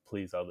to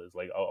please others.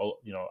 Like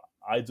you know,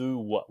 I do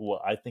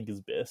what I think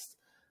is best,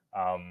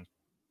 um,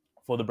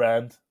 for the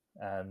brand,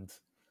 and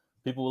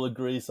people will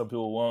agree, some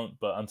people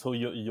won't. But until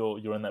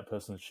you're in that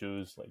person's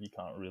shoes, like you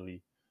can't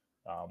really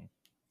um,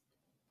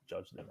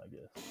 judge them, I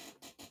guess.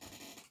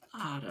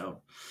 I don't know.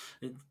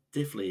 It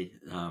definitely,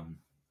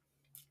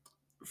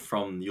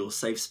 from your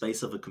safe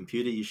space of a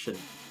computer, you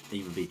shouldn't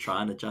even be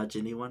trying to judge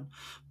anyone.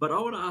 But I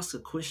want to ask a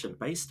question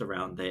based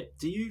around that.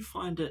 Do you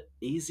find it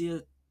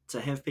easier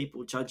to have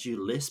people judge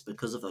you less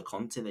because of the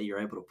content that you're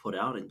able to put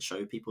out and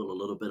show people a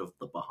little bit of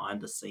the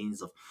behind the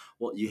scenes of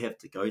what you have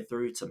to go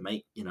through to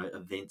make,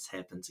 events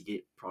happen to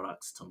get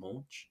products to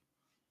launch?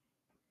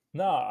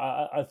 No,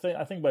 I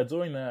think by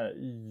doing that,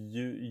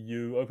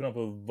 you open up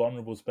a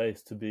vulnerable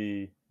space to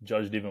be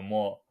judged even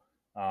more,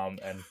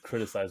 and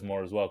criticized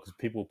more as well, because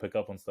people pick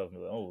up on stuff and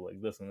be like, oh,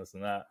 like this and this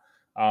and that.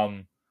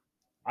 Um,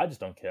 I just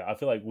don't care. I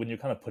feel like when you're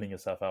kind of putting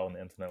yourself out on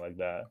the internet like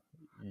that,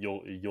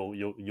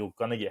 you're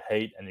gonna get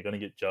hate and you're gonna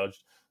get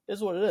judged.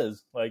 It's what it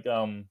is. Like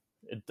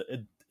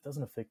it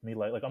doesn't affect me.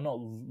 Like I'm not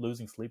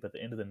losing sleep at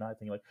the end of the night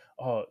thinking like,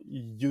 oh,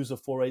 user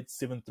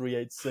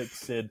 487386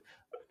 said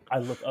I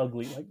look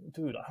ugly. Like,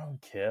 dude, I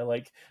don't care.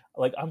 Like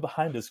I'm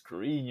behind a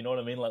screen. You know what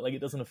I mean? Like it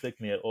doesn't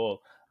affect me at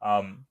all.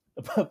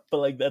 But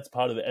like that's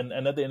part of it. And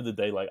at the end of the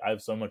day, like I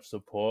have so much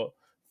support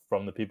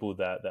from the people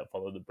that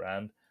follow the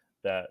brand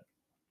that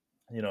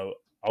you know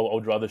I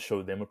would rather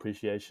show them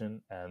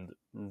appreciation and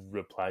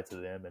reply to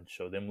them and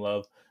show them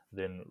love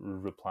than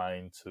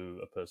replying to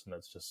a person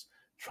that's just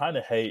trying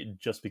to hate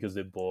just because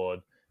they're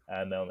bored.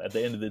 And at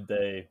the end of the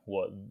day,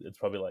 what it's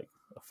probably like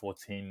a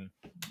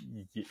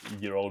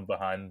 14-year old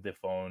behind their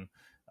phone,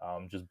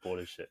 just bored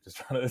as shit, just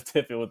trying to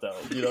tip it with that.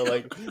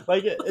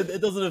 Like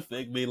it doesn't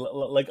affect me.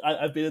 Like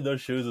I've been in those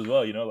shoes as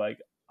well.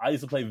 Like I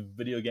used to play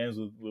video games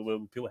where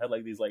people had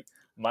like these like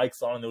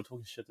mics on and they were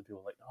talking shit to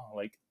people like, oh,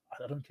 like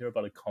I don't care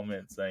about a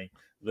comment saying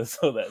this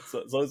or that.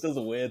 So it's just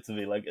weird to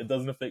me. Like it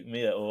doesn't affect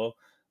me at all.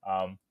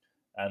 Um,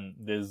 and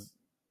there's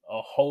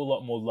a whole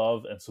lot more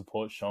love and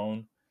support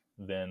shown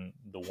than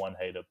the one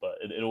hater. But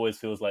it always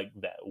feels like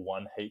that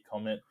one hate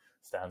comment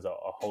stands out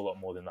a whole lot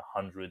more than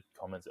 100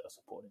 comments that are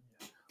supporting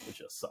you, which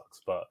just sucks.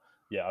 But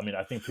yeah, I mean,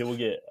 I think people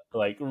get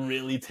like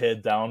really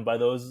teared down by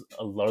those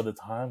a lot of the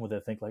time, where they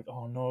think like,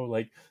 oh no,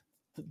 like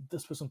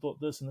this person thought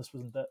this and this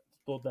person that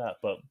thought that.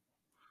 But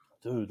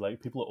dude,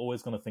 like people are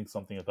always gonna think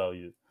something about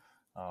you.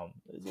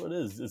 It's what it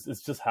is.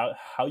 It's just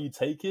how you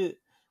take it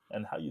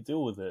and how you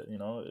deal with it.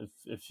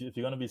 If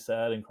you're gonna be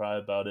sad and cry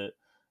about it,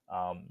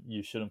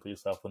 you shouldn't put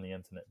yourself on the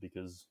internet,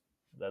 because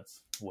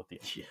that's what the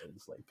Yeah. internet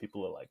is. Like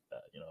people are like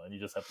that, and you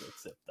just have to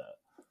accept that.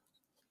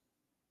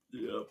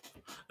 Yeah.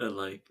 And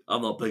like,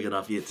 I'm not big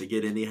enough yet to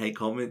get any hate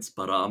comments,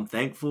 but I'm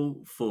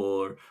thankful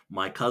for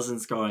my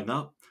cousins growing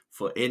up.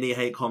 For any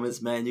hate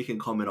comments, man, you can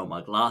comment on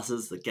my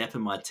glasses, the gap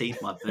in my teeth,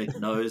 my big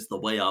nose, the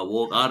way I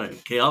walk. I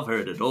don't care. I've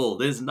heard it all.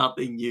 There's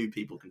nothing new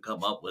people can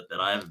come up with that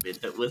I haven't been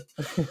hit with.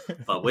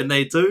 But when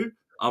they do,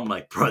 I'm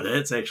like, bro,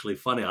 that's actually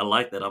funny. I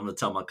like that. I'm going to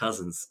tell my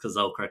cousins because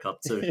they'll crack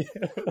up too.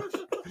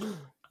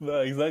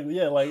 No, exactly.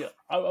 Yeah, like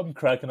I'm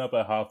cracking up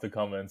at half the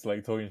comments,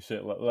 like talking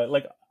shit.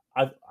 Like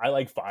I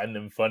like find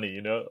them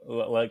funny,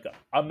 Like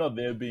I'm not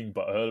there being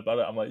butthurt about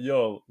it. I'm like,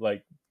 yo,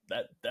 like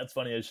that's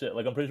funny as shit.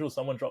 Like I'm pretty sure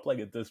someone dropped like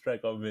a diss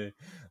track on me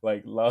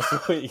like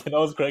last week, and I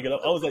was cracking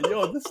up. I was like,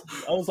 yo,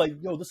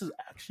 this is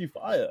actually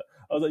fire.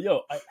 I was like,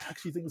 yo, I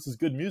actually think this is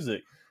good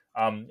music.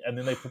 And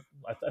then I think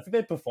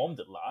they performed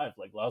it live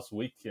like last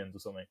weekend or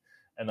something.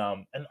 And I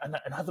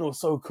thought it was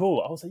so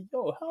cool. I was like,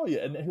 yo, hell yeah.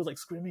 And he was like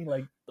screaming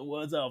like the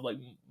words out of like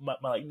my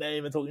like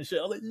name and talking shit.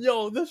 I was like,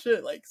 yo, this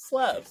shit like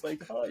slaps.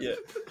 Like, hell yeah.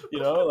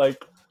 Like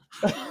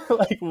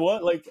like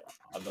what? Like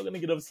I'm not gonna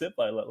get upset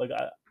by it. Like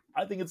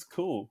I think it's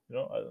cool. I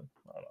don't know,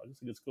 I just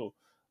think it's cool.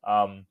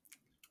 But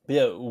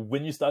yeah,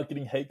 when you start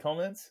getting hate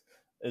comments,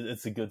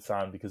 it's a good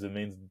sign, because it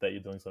means that you're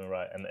doing something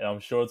right, and I'm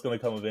sure it's gonna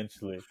come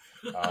eventually.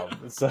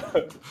 So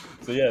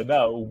yeah,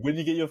 now when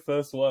you get your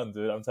first one,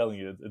 dude, I'm telling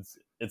you,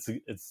 it's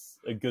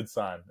a good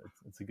sign.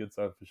 It's a good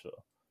sign for sure.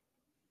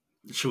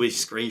 Should we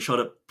screenshot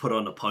it, put it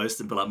on a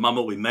post, and be like,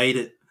 Mama, we made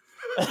it?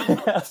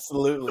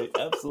 Absolutely.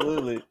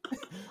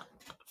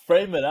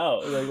 Frame it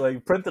out,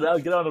 like print it out,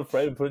 get it on a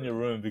frame, and put it in your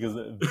room, because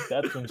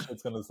that's when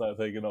shit's gonna start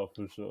taking off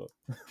for sure.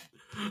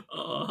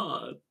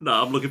 No,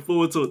 I'm looking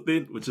forward to it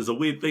then, which is a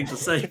weird thing to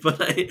say,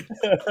 but hey,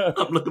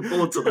 I'm looking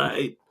forward to that.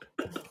 Hey.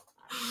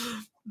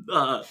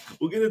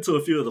 We'll get into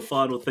a few of the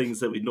final things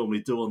that we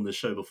normally do on the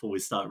show before we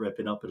start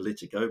wrapping up and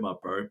let you go, my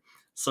bro.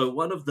 So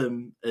one of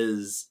them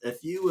is,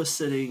 if you were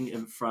sitting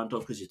in front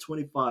of, because you're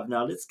 25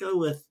 now, let's go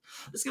with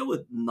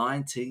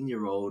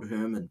 19-year-old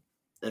Herman.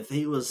 If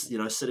he was,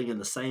 sitting in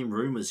the same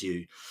room as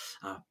you,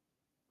 uh,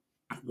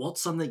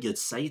 what's something you'd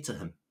say to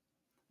him?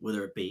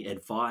 Whether it be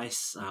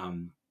advice,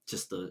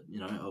 just a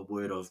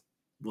word of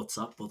what's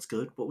up, what's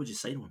good. What would you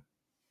say to him?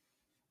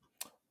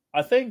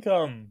 I think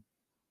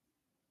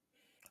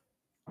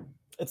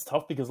it's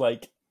tough, because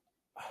like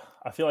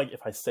I feel like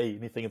if I say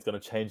anything, it's gonna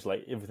change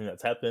like everything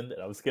that's happened,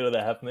 and I'm scared of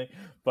that happening.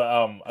 But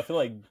I feel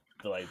like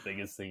the like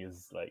biggest thing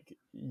is like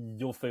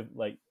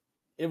like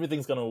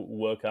everything's gonna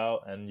work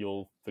out and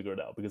you'll figure it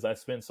out. Because I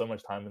spent so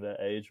much time in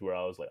that age where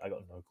I was like, I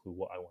got no clue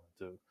what I want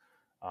to do.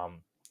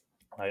 Um,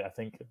 I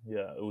think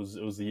it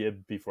was the year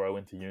before I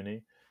went to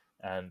uni,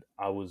 and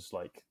I was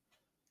like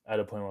at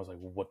a point where I was like,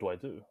 well, what do I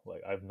do?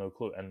 Like, I have no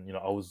clue. And,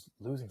 I was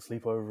losing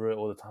sleep over it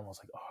all the time. I was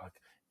like, oh, like,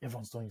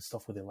 everyone's doing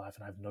stuff with their life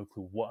and I have no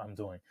clue what I'm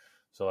doing.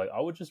 So, like,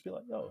 I would just be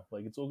like, no,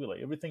 like, it's all good.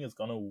 Like, everything is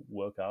going to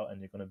work out and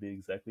you're going to be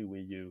exactly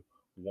where you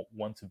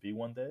want to be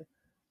one day.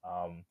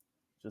 Um,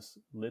 just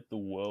let the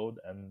world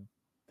and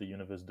the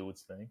universe do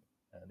its thing,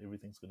 and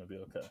everything's going to be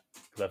okay.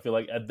 Because I feel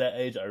like at that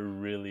age, I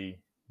really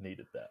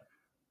needed that.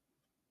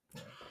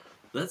 Yeah.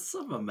 That's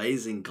some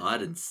amazing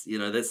guidance. You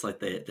know, that's like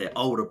that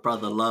older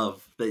brother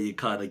love that you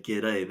kind of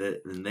get,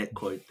 that in that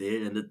quote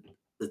there, and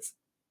it's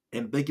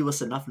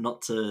ambiguous enough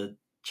not to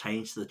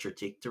change the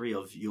trajectory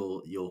of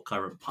your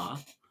current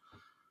path.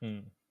 Hmm.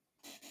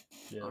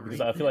 Yeah, All because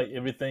right, I feel man. like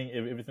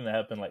everything that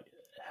happened like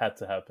had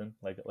to happen.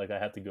 Like I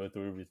had to go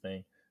through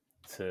everything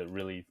to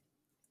really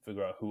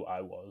figure out who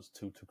I was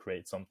to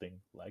create something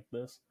like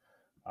this.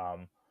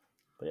 Um,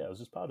 but yeah, I was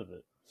just part of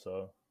it.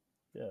 So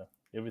yeah,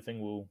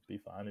 everything will be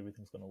fine.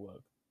 Everything's gonna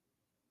work.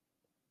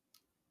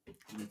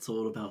 It's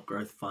all about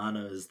growth,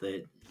 Fano, is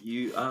that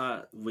you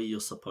are where you're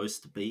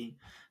supposed to be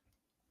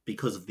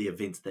because of the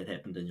events that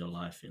happened in your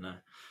life. You know,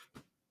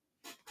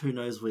 who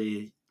knows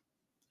where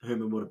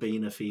Herman would have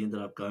been if he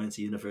ended up going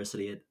to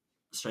university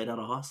straight out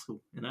of high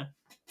school. You know,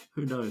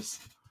 who knows?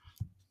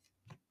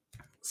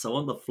 So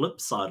on the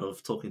flip side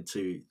of talking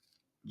to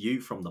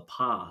you from the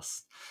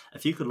past,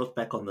 if you could look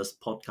back on this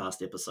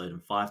podcast episode in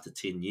 5 to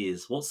 10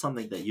 years, what's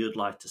something that you'd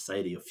like to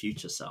say to your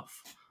future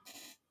self?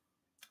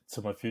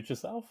 To my future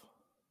self,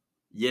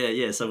 Yeah,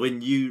 yeah. So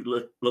when you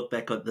look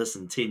back at this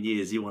in 10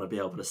 years, you want to be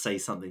able to say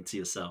something to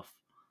yourself.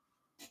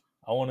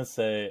 I want to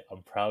say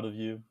I'm proud of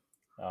you.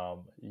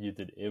 You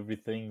did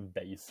everything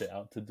that you set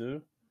out to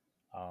do.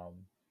 Um,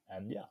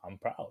 and yeah, I'm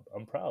proud.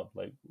 I'm proud.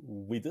 Like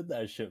we did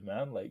that shit,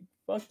 man. Like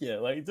fuck yeah.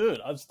 Like dude,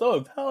 I'm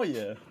stoked. Hell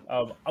yeah.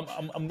 I'm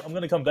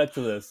gonna come back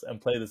to this and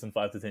play this in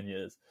 5 to 10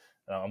 years.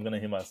 I'm gonna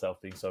hear myself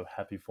being so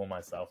happy for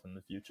myself in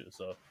the future.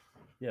 So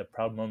yeah,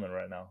 proud moment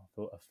right now.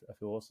 I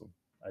feel awesome.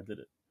 I did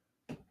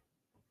it.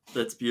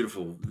 That's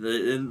beautiful.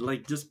 And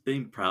like just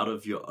being proud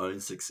of your own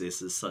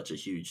success is such a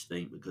huge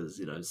thing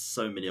because,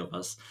 so many of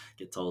us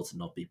get told to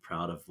not be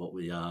proud of what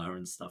we are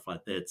and stuff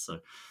like that. So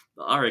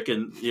I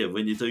reckon, yeah,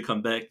 when you do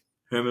come back,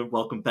 Herman,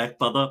 welcome back,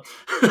 brother.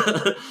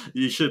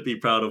 You should be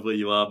proud of where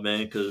you are,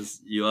 man,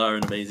 because you are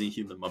an amazing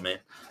human, my man.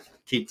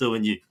 Keep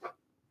doing you.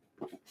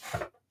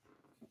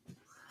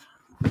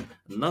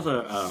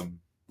 Another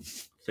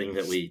thing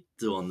that we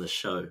do on this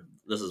show,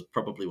 this is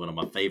probably one of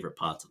my favorite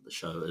parts of the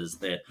show, is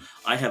that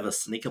I have a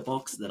sneaker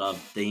box that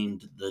I've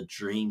deemed the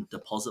Dream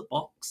Deposit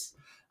Box.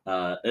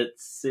 It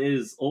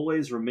says,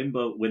 always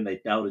remember when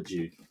they doubted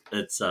you.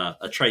 It's a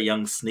Trey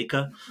Young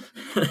sneaker.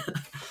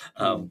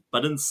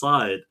 But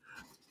inside,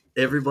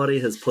 everybody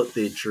has put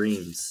their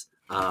dreams.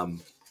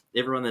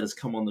 Everyone that has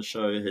come on the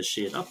show has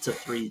shared up to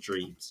 3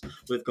 dreams.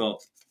 We've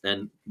got,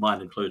 and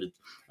mine included,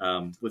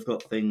 we've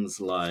got things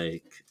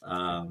like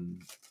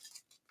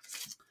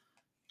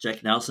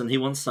Jack Nelson, he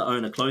wants to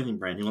own a clothing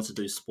brand. He wants to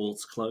do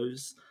sports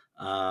clothes.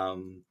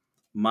 Um,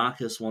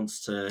 Marcus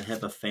wants to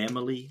have a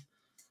family.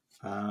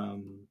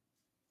 Um,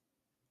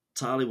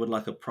 Tali would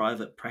like a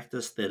private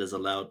practice that is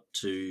allowed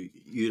to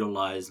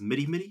utilize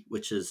miri miri,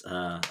 which is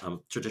a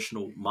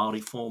traditional Maori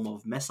form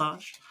of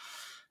massage.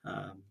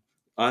 Um,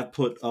 I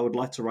would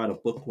like to write a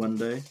book one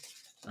day.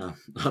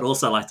 I'd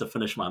also like to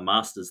finish my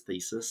master's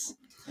thesis.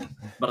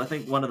 But I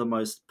think one of the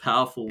most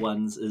powerful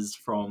ones is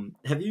from.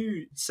 Have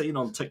you seen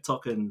on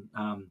TikTok and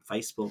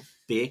Facebook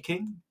Bear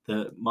King,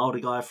 the Maori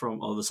guy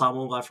from, or the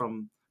Samoan guy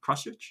from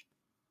Christchurch?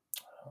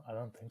 I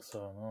don't think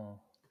so. No.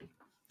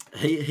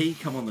 He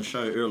come on the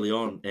show early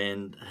on,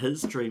 and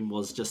his dream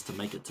was just to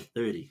make it to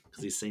 30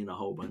 because he's seen a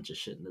whole bunch of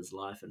shit in his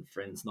life and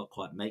friends not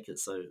quite make it.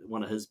 So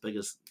one of his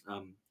biggest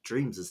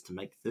dreams is to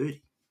make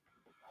 30,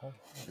 Oh.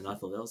 and I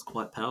thought that was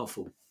quite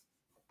powerful.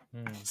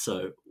 Hmm.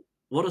 So,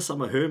 what are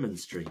some of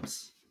Herman's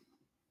dreams?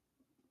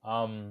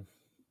 Um.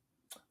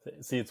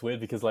 See, it's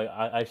weird because like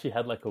I actually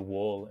had like a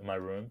wall in my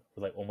room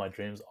with like all my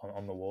dreams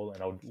on the wall,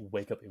 and I would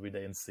wake up every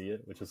day and see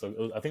it, which is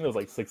so. I think there was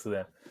like 6 of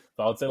them,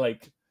 but I would say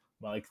like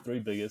my like 3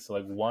 biggest. So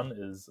like one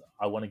is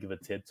I want to give a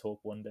TED talk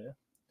one day.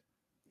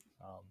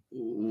 Um,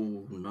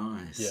 Ooh, yeah,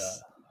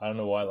 nice. I don't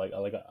know why.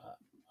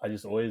 I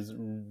just always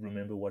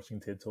remember watching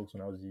TED talks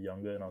when I was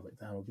younger, and I was like,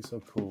 damn, it would be so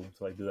cool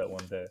to like do that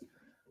one day.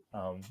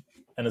 Um,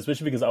 and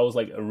especially because I was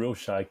like a real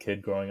shy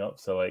kid growing up,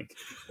 so like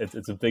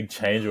it's a big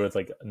change. Where it's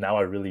like now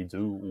I really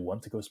do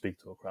want to go speak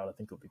to a crowd. I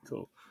think it'll be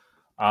cool.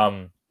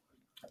 Um,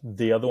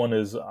 the other one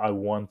is I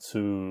want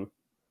to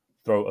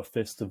throw a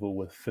festival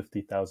with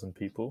 50,000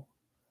 people,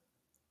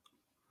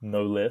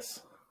 no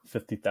less.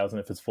 50,000.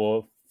 If it's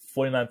for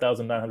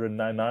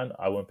 49,999,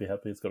 I won't be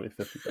happy. It's got to be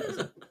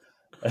 50,000.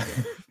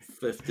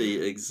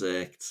 50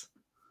 exact.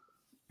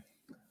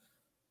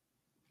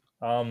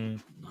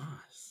 um,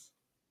 Nice.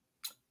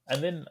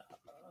 and then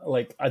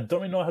like I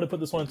don't really know how to put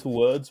this one into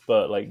words,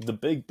 but like the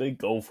big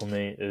goal for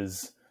me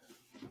is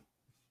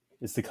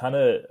to kind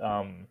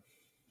of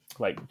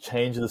like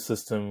change the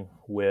system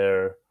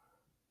where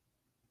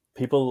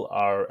people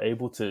are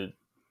able to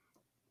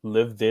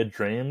live their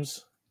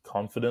dreams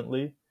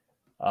confidently.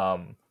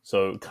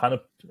 So kind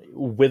of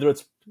whether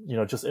it's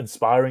just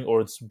inspiring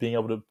or it's being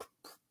able to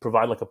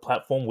provide like a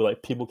platform where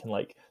like people can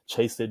like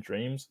chase their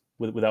dreams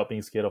without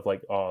being scared of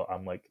like, oh,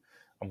 I'm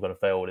gonna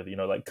fail or whatever,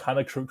 like kind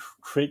of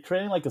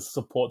creating like a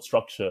support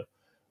structure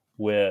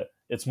where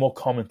it's more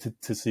common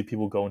to see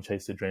people go and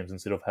chase their dreams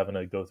instead of having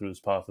to go through this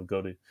path of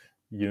go to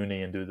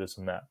uni and do this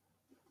and that.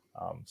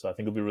 So I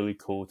think it'd be really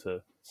cool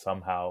to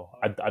somehow,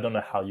 I don't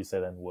know how you say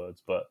that in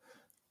words, but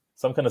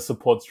some kind of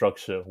support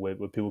structure where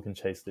people can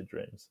chase their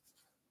dreams.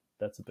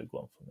 That's a big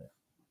one for me.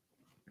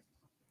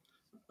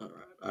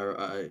 All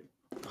right.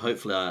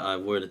 Hopefully I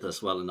worded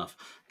this well enough.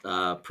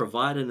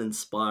 Provide and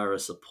inspire a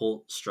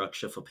support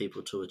structure for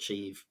people to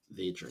achieve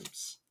their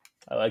dreams.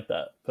 I like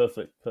that.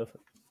 Perfect.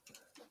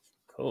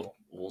 Cool.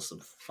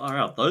 Awesome. Far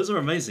out. Those are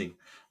amazing.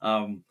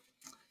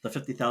 The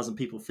 50,000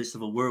 people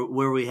festival.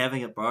 Where are we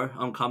having it, bro?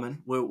 I'm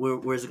coming.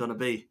 Where's it going to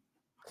be?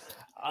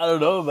 I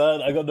don't know,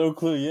 man. I got no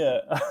clue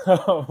yet.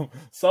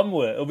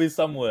 Somewhere. It'll be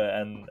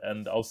somewhere,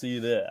 and I'll see you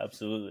there.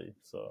 Absolutely.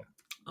 So.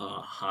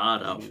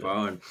 Hard out,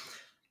 bro. And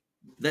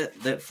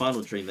that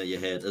final dream that you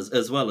had,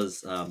 as well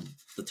as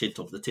the TED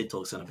Talk. The TED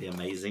Talk's going to be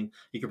amazing.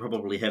 You could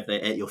probably have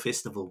that at your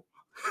festival.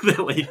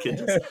 That way you can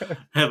just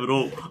have it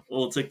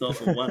all ticked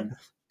off in one.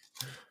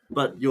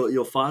 But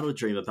your final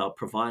dream about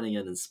providing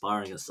and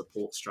inspiring a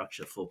support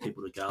structure for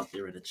people to go out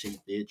there and achieve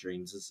their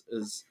dreams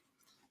is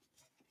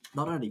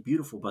not only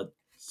beautiful but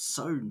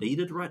so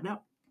needed right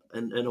now.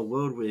 In a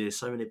world where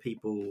so many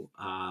people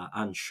are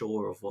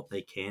unsure of what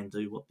they can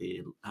do, what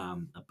their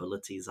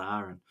abilities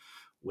are, and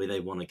where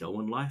they want to go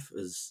in life,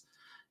 is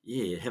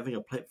having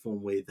a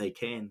platform where they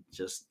can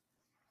just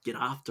get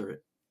after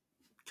it.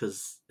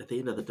 Because at the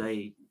end of the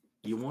day,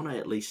 you want to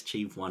at least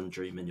achieve one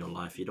dream in your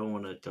life. You don't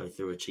want to go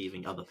through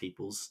achieving other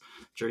people's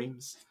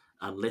dreams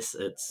unless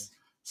it's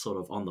sort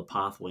of on the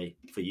pathway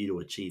for you to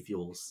achieve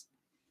yours.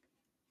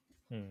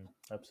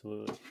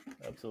 Absolutely.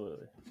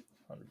 100%.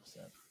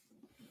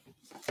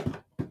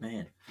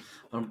 Man,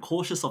 I'm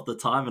cautious of the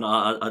time, and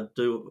I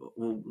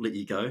will let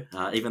you go.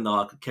 Even though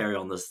I could carry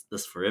on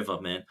this forever,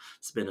 man.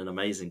 It's been an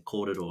amazing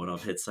corridor, and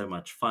I've had so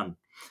much fun.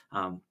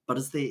 But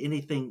is there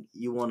anything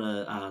you want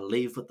to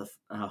leave with the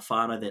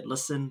whānau that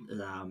listen,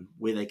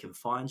 where they can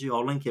find you?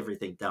 I'll link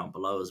everything down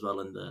below as well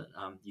in the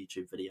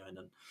YouTube video and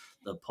in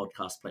the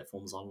podcast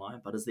platforms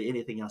online. But is there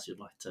anything else you'd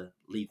like to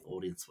leave the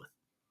audience with?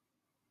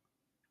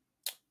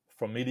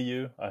 From me to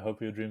you, I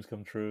hope your dreams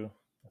come true.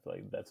 I feel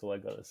like that's all I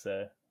got to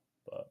say.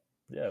 But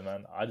yeah,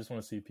 man, I just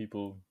want to see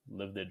people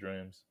live their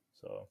dreams.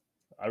 So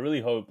I really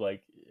hope,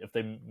 like, if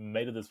they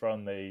made it this far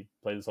and they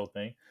play this whole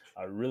thing,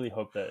 I really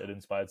hope that it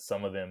inspired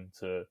some of them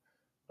to,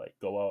 like,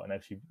 go out and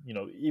actually,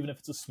 even if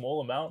it's a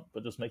small amount,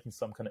 but just making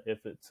some kind of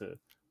effort to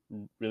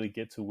really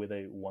get to where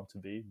they want to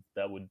be.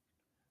 That would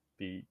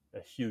be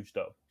a huge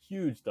dub.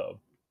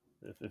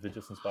 If it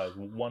just inspires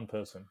one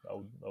person, I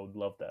would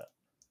love that.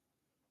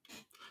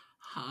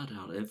 Hard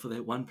out. And for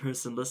that one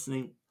person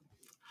listening,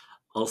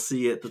 I'll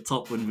see you at the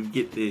top when we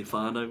get there,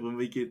 whānau, when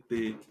we get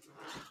there.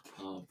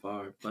 Oh,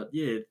 bro. But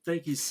yeah,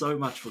 thank you so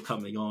much for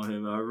coming on,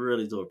 Herman. I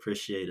really do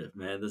appreciate it,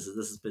 man. This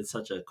has been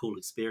such a cool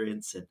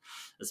experience, and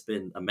it's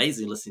been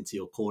amazing listening to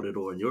your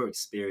corridor and your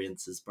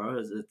experiences,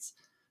 bro. It's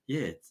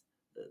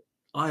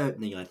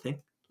eye-opening, I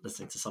think,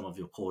 listening to some of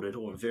your corridor,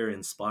 and very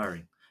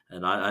inspiring.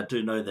 And I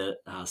do know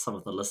that some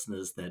of the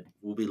listeners that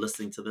will be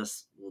listening to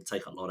this will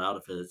take a lot out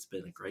of it. It's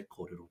been a great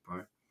corridor,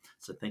 bro.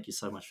 So thank you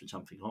so much for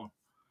jumping on.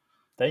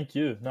 Thank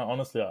you. No,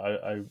 honestly,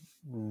 I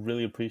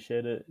really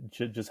appreciate it.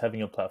 Just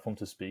having a platform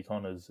to speak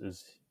on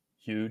is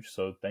huge.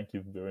 So thank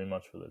you very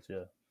much for this.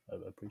 Yeah, I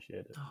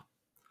appreciate it.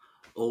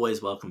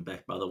 Always welcome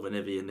back, brother.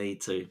 Whenever you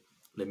need to,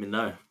 let me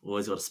know.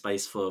 Always got a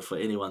space for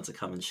anyone to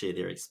come and share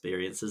their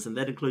experiences, and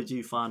that includes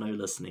you, whānau,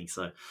 listening.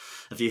 So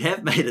if you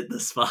have made it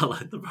this far,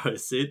 like the bro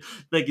said,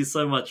 thank you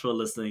so much for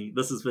listening.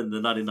 This has been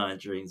the 99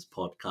 Dreams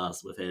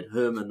podcast. We've had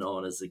Herman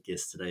on as a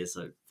guest today.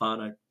 So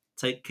whānau,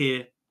 take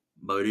care.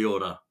 Mōri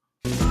ora.